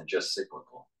this than just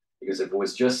cyclical. Because if it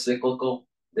was just cyclical,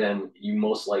 then you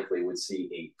most likely would see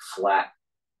a flat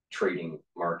trading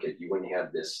market. You wouldn't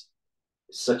have this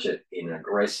such an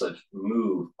aggressive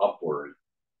move upward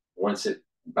once it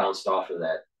bounced off of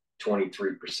that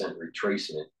 23%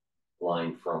 retracement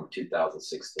line from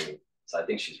 2016. So I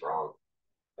think she's wrong.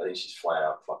 I think she's flat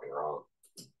out fucking wrong.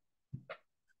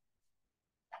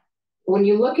 When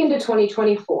you look into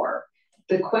 2024,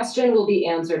 the question will be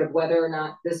answered of whether or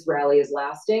not this rally is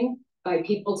lasting by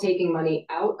people taking money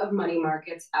out of money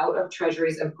markets, out of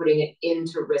treasuries, and putting it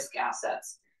into risk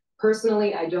assets.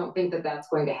 Personally, I don't think that that's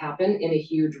going to happen in a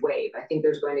huge wave. I think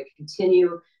there's going to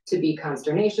continue to be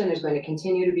consternation. There's going to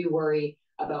continue to be worry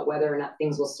about whether or not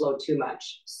things will slow too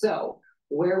much. So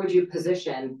where would you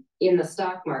position in the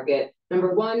stock market?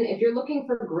 Number one, if you're looking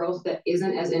for growth that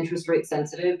isn't as interest rate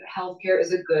sensitive, healthcare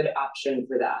is a good option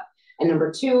for that. And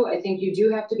number two, I think you do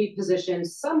have to be positioned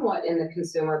somewhat in the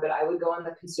consumer, but I would go on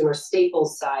the consumer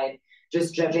staples side,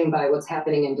 just judging by what's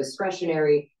happening in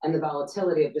discretionary and the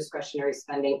volatility of discretionary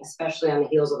spending, especially on the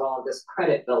heels of all of this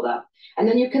credit buildup. And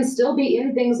then you can still be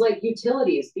in things like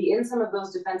utilities, be in some of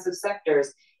those defensive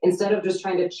sectors, instead of just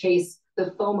trying to chase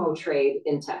the FOMO trade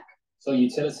in tech. So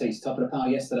utilities, top of the pile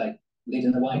yesterday,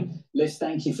 leading the way. Liz,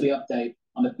 thank you for the update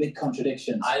on the big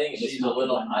contradictions. I think she's a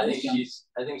little. I think she's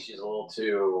a little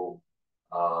too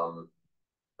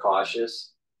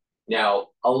cautious. Now,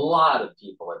 a lot of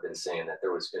people have been saying that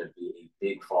there was going to be a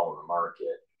big fall in the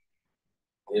market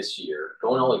this year,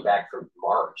 going all the way back from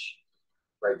March,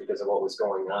 right? Because of what was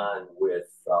going on with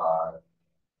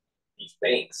these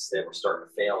banks that were starting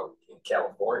to fail in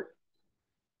California.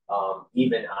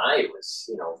 Even I was,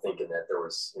 thinking that there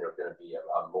was, going to be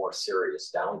a more serious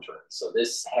downturn. So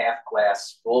this half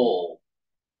glass full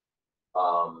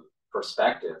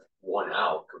perspective won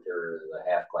out compared to the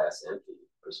half glass empty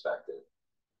perspective.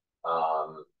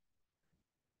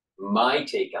 My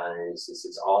take on it is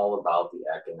it's all about the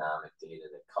economic data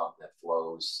that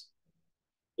flows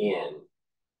in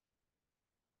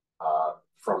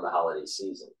from the holiday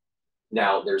season.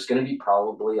 Now, there's going to be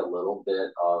probably a little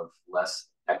bit of less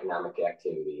economic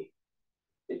activity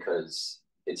because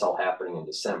it's all happening in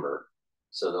December.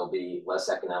 So there'll be less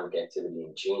economic activity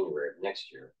in January of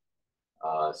next year.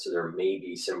 So there may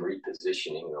be some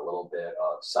repositioning and a little bit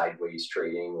of sideways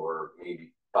trading, or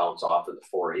maybe bounce off of the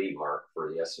 480 mark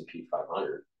for the S&P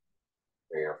 500,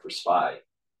 for SPY,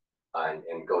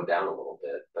 and go down a little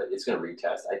bit. But it's going to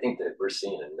retest. I think that we're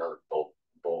seeing another bull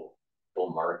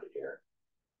market here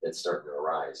that's starting to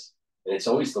arise. And it's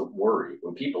always the worry.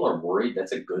 When people are worried,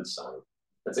 that's a good sign.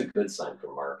 That's a good sign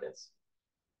for markets,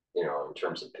 in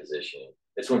terms of positioning.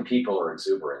 It's when people are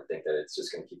exuberant, think that it's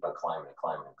just going to keep on climbing and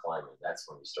climbing and climbing. That's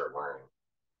when you start worrying.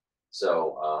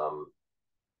 So,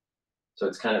 so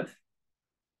it's kind of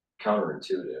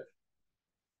counterintuitive.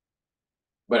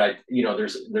 But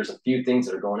there's a few things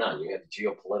that are going on. You have the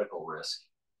geopolitical risk.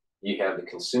 You have the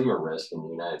consumer risk in the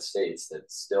United States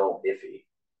that's still iffy.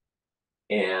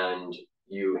 And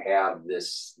you have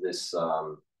this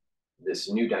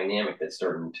new dynamic that's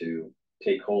starting to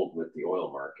take hold with the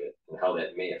oil market and how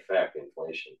that may affect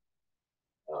inflation.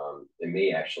 It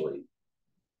may actually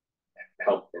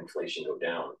help inflation go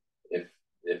down if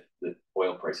the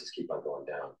oil prices keep on going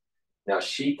down. Now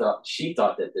she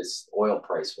thought that this oil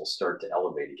price will start to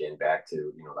elevate again back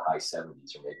to the high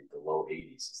 70s or maybe the low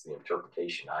 80s is the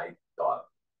interpretation I thought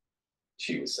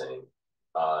she was saying.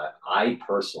 I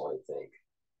personally think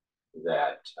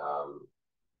that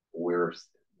we're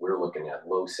looking at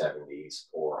low 70s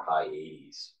or high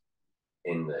 80s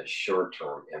in the short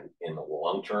term, and in the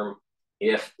long term,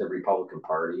 if the Republican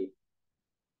Party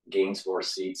gains more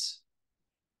seats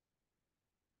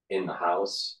in the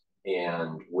House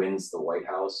and wins the White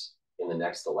House in the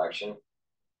next election,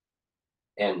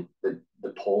 and the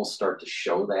polls start to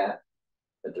show that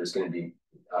there's going to be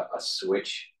a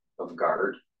switch of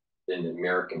guard in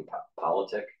American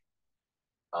politic,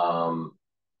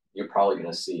 you're probably going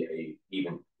to see a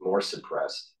even more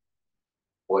suppressed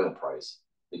oil price,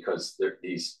 because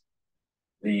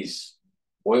these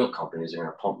oil companies are going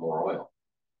to pump more oil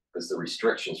because the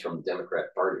restrictions from the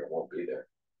Democratic Party won't be there.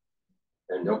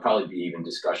 And there'll probably be even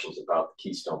discussions about the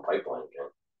Keystone Pipeline again.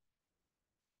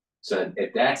 So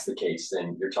if that's the case,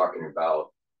 then you're talking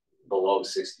about below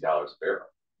 $60 a barrel.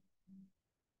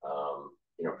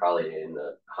 Probably in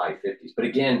the high 50s. But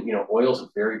again, oil's a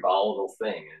very volatile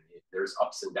thing, and there's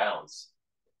ups and downs.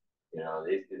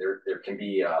 There can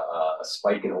be a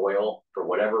spike in oil for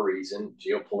whatever reason,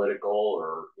 geopolitical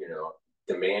or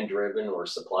demand driven or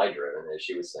supply driven, as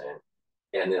she was saying,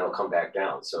 and then it'll come back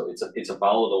down. So it's a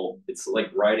volatile. It's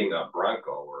like riding a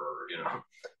bronco or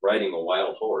riding a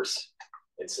wild horse.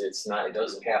 It's not. It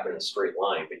doesn't happen in a straight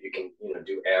line, but you can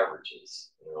do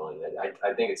averages. And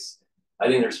I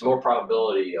think there's more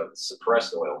probability of a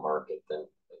suppressed oil market than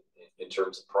in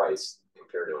terms of price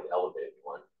compared to an elevated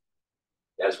one,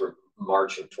 as we're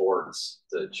marching towards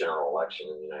the general election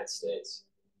in the United States.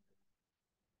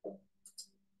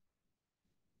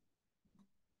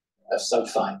 That's so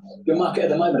fine. Your market at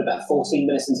the moment, about 14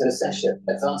 minutes into the session,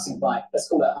 advancing by, let's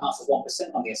call it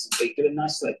 0.5% on the S&P, doing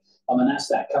nicely on the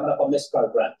NASDAQ. Coming up on this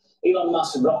program, Elon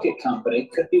Musk's rocket company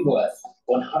could be worth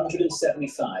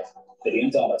 $175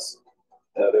 billion.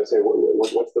 They say,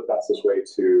 what's the fastest way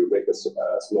to make a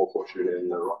small fortune in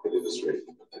the rocket industry?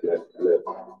 And the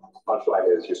punchline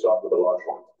is you start with a large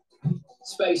one.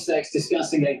 SpaceX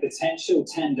discussing a potential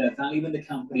tender valuing the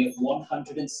company at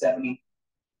 $170.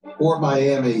 Port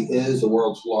Miami is the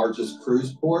world's largest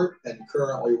cruise port, and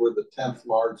currently we're the 10th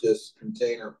largest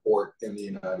container port in the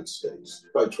United States.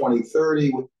 By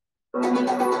 2030,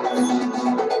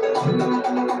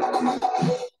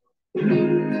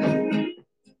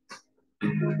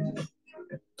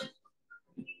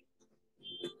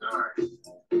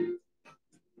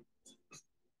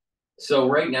 So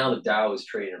right now the Dow is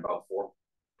trading about 4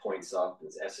 points up.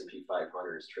 The S&P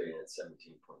 500 is trading at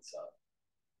 17 points up.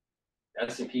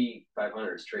 S&P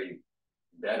 500 is trading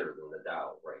better than the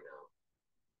Dow right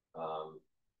now,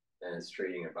 and it's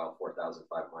trading about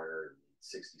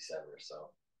 4,567 or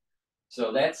so.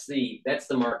 So that's the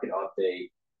market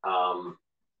update.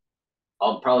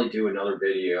 I'll probably do another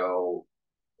video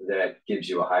that gives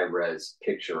you a high-res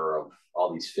picture of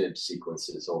all these fib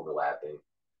sequences overlapping.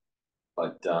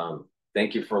 But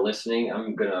thank you for listening.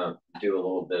 I'm gonna do a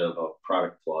little bit of a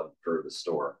product plug for the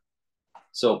store.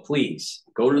 So please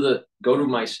go to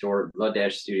my store,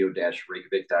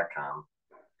 the-studio-reykjavik.com,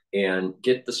 and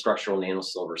get the structural nano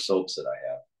silver soaps that I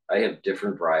have. I have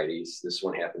different varieties. This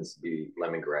one happens to be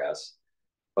lemongrass,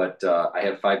 but I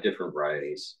have 5 different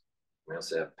varieties. I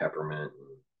also have peppermint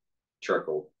and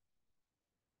charcoal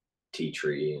tea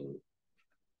tree and a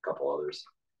couple others.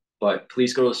 But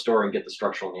please go to the store and get the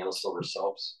structural nano silver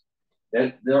soaps.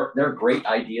 They're great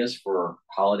ideas for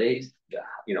holidays,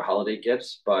 holiday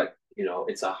gifts, but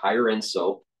it's a higher end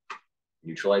soap,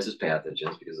 neutralizes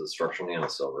pathogens because of the structural nano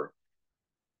silver.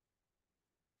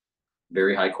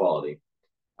 Very high quality.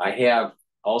 I have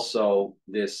also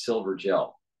this silver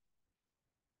gel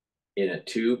in a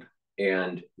tube,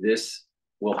 and this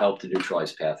will help to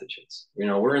neutralize pathogens.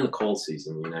 We're in the cold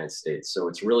season in the United States, so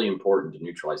it's really important to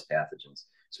neutralize pathogens,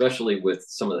 especially with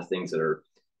some of the things that are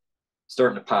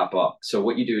starting to pop up. So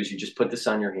what you do is you just put this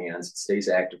on your hands. It stays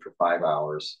active for 5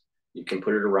 hours. You can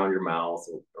put it around your mouth,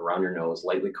 around your nose,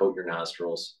 lightly coat your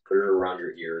nostrils, put it around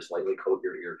your ears, lightly coat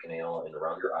your ear canal and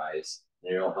around your eyes,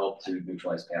 and it'll help to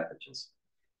neutralize pathogens.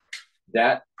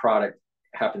 That product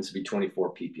happens to be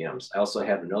 24 ppms. I also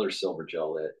have another silver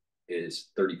gel that is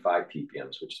 35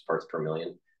 ppms, which is parts per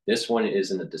million. This one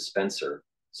is in a dispenser,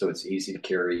 so it's easy to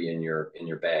carry in your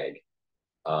bag.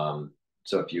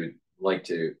 So if you'd like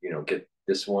to, get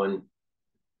this one,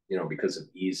 because of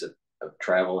ease of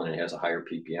travel, and it has a higher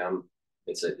ppm,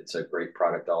 it's a great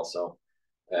product also.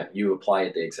 You apply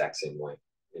it the exact same way.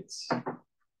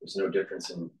 There's no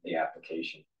difference in the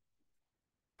application.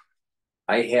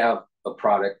 I have a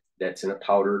product that's in a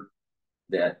powder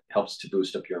that helps to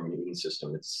boost up your immune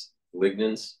system. It's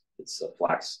lignans. It's a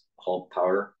flax hull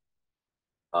powder.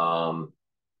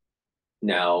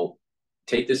 Now,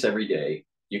 take this every day.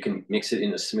 You can mix it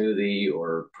in a smoothie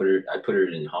or I put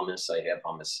it in hummus. I have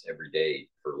hummus every day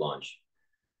for lunch.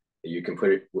 You can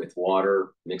put it with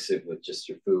water, mix it with just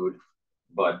your food.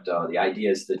 But the idea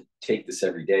is to take this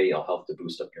every day. It'll help to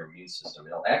boost up your immune system.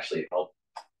 It'll actually help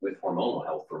with hormonal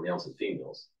health for males and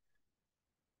females.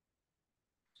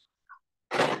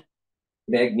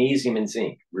 Magnesium and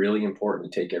zinc, really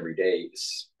important to take every day,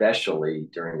 especially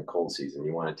during the cold season.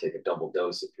 You want to take a double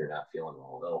dose if you're not feeling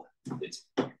well.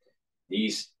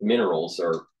 These minerals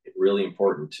are really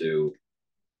important to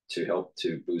help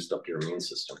to boost up your immune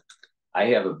system. I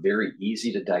have a very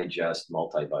easy to digest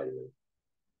multivitamin,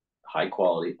 high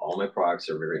quality. All my products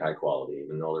are very high quality,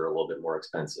 even though they're a little bit more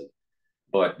expensive,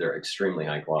 but they're extremely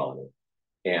high quality.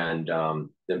 And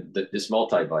this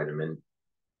multivitamin,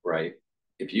 right?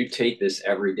 If you take this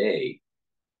every day,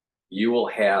 you will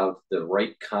have the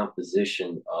right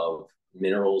composition of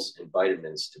minerals and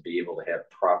vitamins to be able to have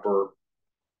proper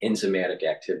enzymatic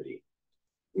activity.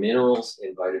 Minerals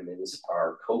and vitamins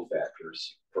are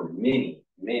cofactors for many,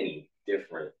 many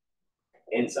different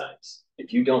enzymes.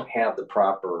 If you don't have the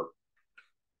proper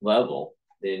level,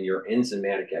 then your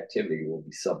enzymatic activity will be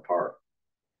subpar.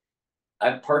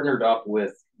 I've partnered up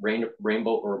with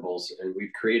Rainbow Herbals, and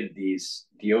we've created these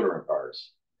deodorant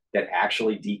bars that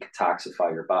actually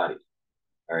detoxify your body.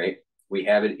 All right. We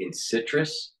have it in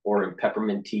citrus or in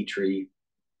peppermint, tea tree,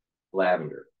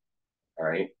 lavender. All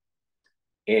right.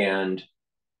 And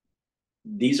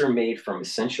these are made from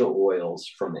essential oils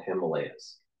from the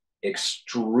Himalayas.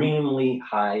 Extremely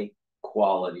high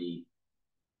quality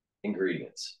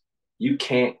ingredients. You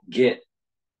can't get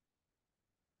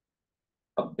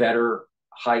a better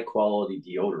high quality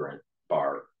deodorant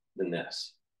bar than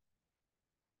this.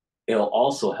 It'll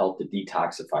also help to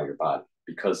detoxify your body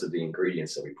because of the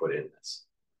ingredients that we put in this.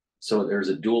 So there's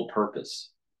a dual purpose.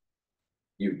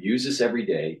 You use this every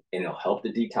day, and it'll help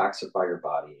to detoxify your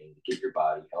body and get your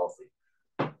body healthy.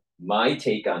 My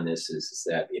take on this is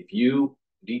that if you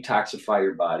detoxify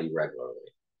your body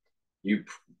regularly, you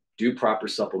do proper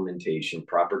supplementation,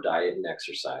 proper diet and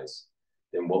exercise,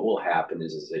 then what will happen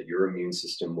is that your immune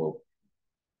system will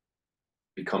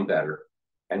become better,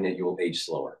 and that you will age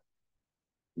slower.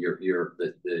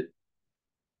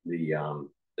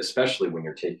 Especially when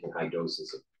you're taking high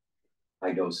doses of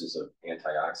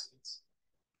antioxidants.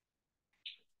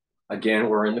 Again,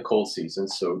 we're in the cold season,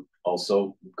 so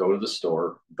also go to the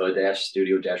store,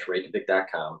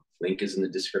 the-studio-reykjavik.com. Link is in the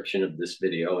description of this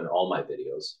video and all my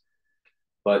videos.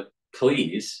 But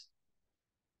please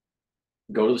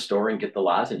go to the store and get the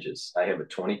lozenges. I have a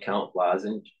 20-count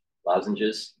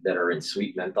lozenges that are in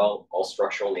sweet menthol, all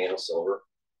structural nano silver.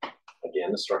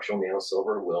 Again, the structural nano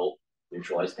silver will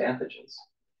neutralize pathogens.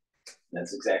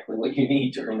 That's exactly what you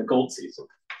need during the cold season.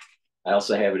 I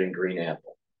also have it in green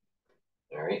apple.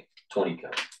 All right, 20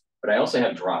 count. But I also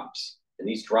have drops. And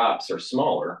these drops are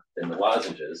smaller than the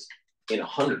lozenges in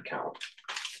 100 count.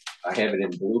 I have it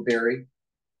in blueberry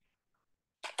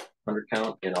 100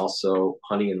 count and also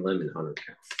honey and lemon 100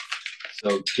 count.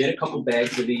 So get a couple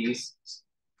bags of these.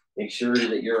 Make sure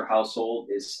that your household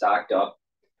is stocked up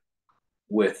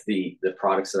with the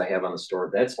products that I have on the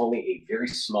store. That's only a very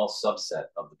small subset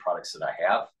of the products that I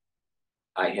have.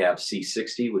 I have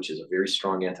C60, which is a very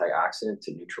strong antioxidant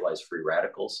to neutralize free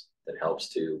radicals that helps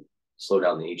to slow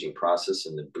down the aging process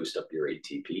and then boost up your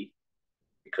ATP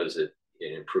because it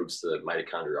improves the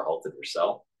mitochondrial health of your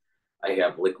cell. I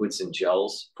have liquids and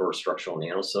gels for structural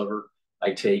nanosilver.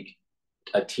 I take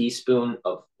a teaspoon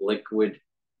of liquid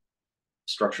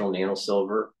structural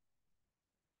nanosilver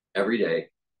every day.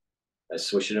 I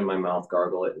swish it in my mouth,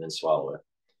 gargle it, and then swallow it.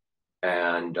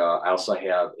 And I also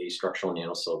have a structural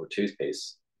nanosilver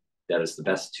toothpaste. That is the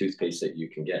best toothpaste that you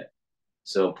can get.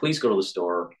 So please go to the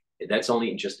store. That's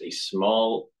only just a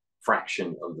small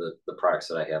fraction of the products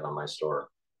that I have on my store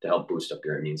to help boost up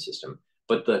your immune system.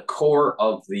 But the core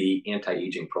of the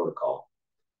anti-aging protocol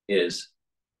is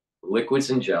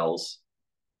liquids and gels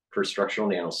for structural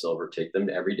nanosilver. Take them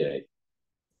every day.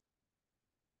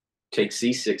 Take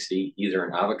C60, either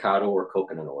in avocado or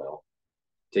coconut oil.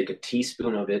 Take a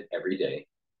teaspoon of it every day.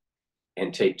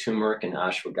 And take turmeric and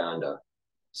ashwagandha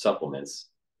supplements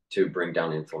to bring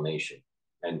down inflammation.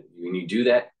 And when you do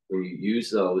that, when you use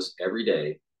those every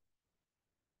day,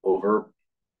 over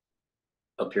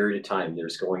a period of time,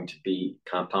 there's going to be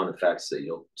compound effects that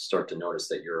you'll start to notice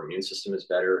that your immune system is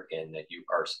better and that you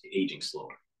are aging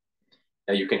slower.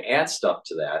 Now you can add stuff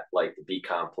to that, like the B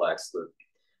complex, the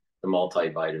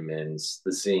multivitamins,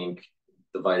 the zinc,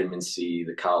 the vitamin C,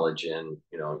 the collagen.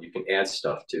 You know, you can add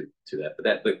stuff to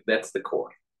that, but that's the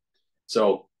core.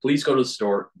 So please go to the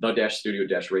store,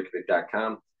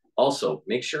 the-studio-reykjavik.com. Also,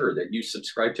 make sure that you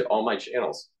subscribe to all my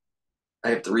channels. I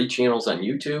have 3 channels on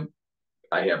YouTube.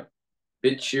 I have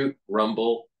Bitchute,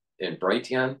 Rumble, and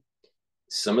Brighteon.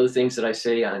 Some of the things that I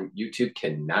say on YouTube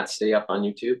cannot stay up on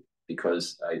YouTube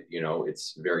because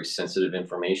it's very sensitive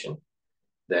information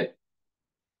that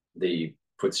they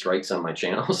put strikes on my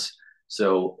channels.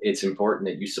 So it's important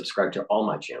that you subscribe to all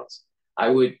my channels. I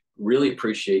would really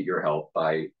appreciate your help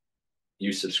by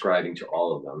you subscribing to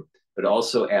all of them, but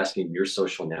also asking your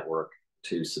social network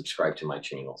to subscribe to my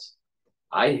channels.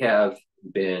 I have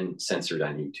been censored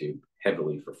on YouTube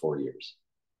heavily for 4 years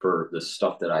for the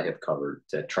stuff that I have covered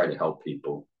to try to help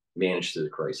people manage through the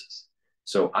crisis.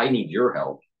 So I need your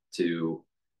help to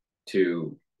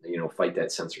fight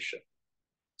that censorship.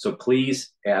 So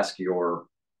please ask your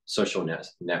social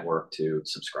network to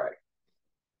subscribe.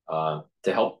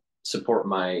 To help support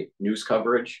my news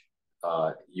coverage,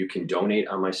 you can donate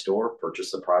on my store,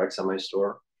 purchase the products on my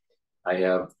store.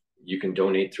 You can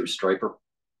donate through Stripe or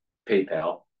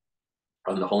PayPal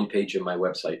on the homepage of my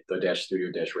website,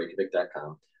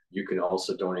 the-studio-reykjavik.com. You can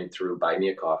also donate through Buy Me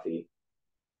a Coffee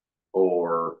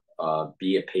or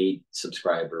be a paid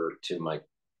subscriber to my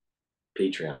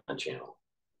Patreon channel.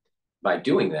 By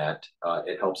doing that,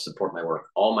 it helps support my work.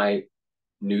 All my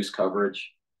news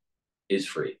coverage is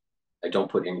free. I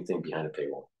don't put anything behind a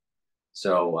paywall.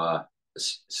 So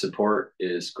support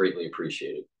is greatly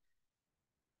appreciated.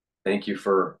 Thank you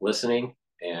for listening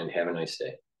and have a nice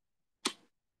day.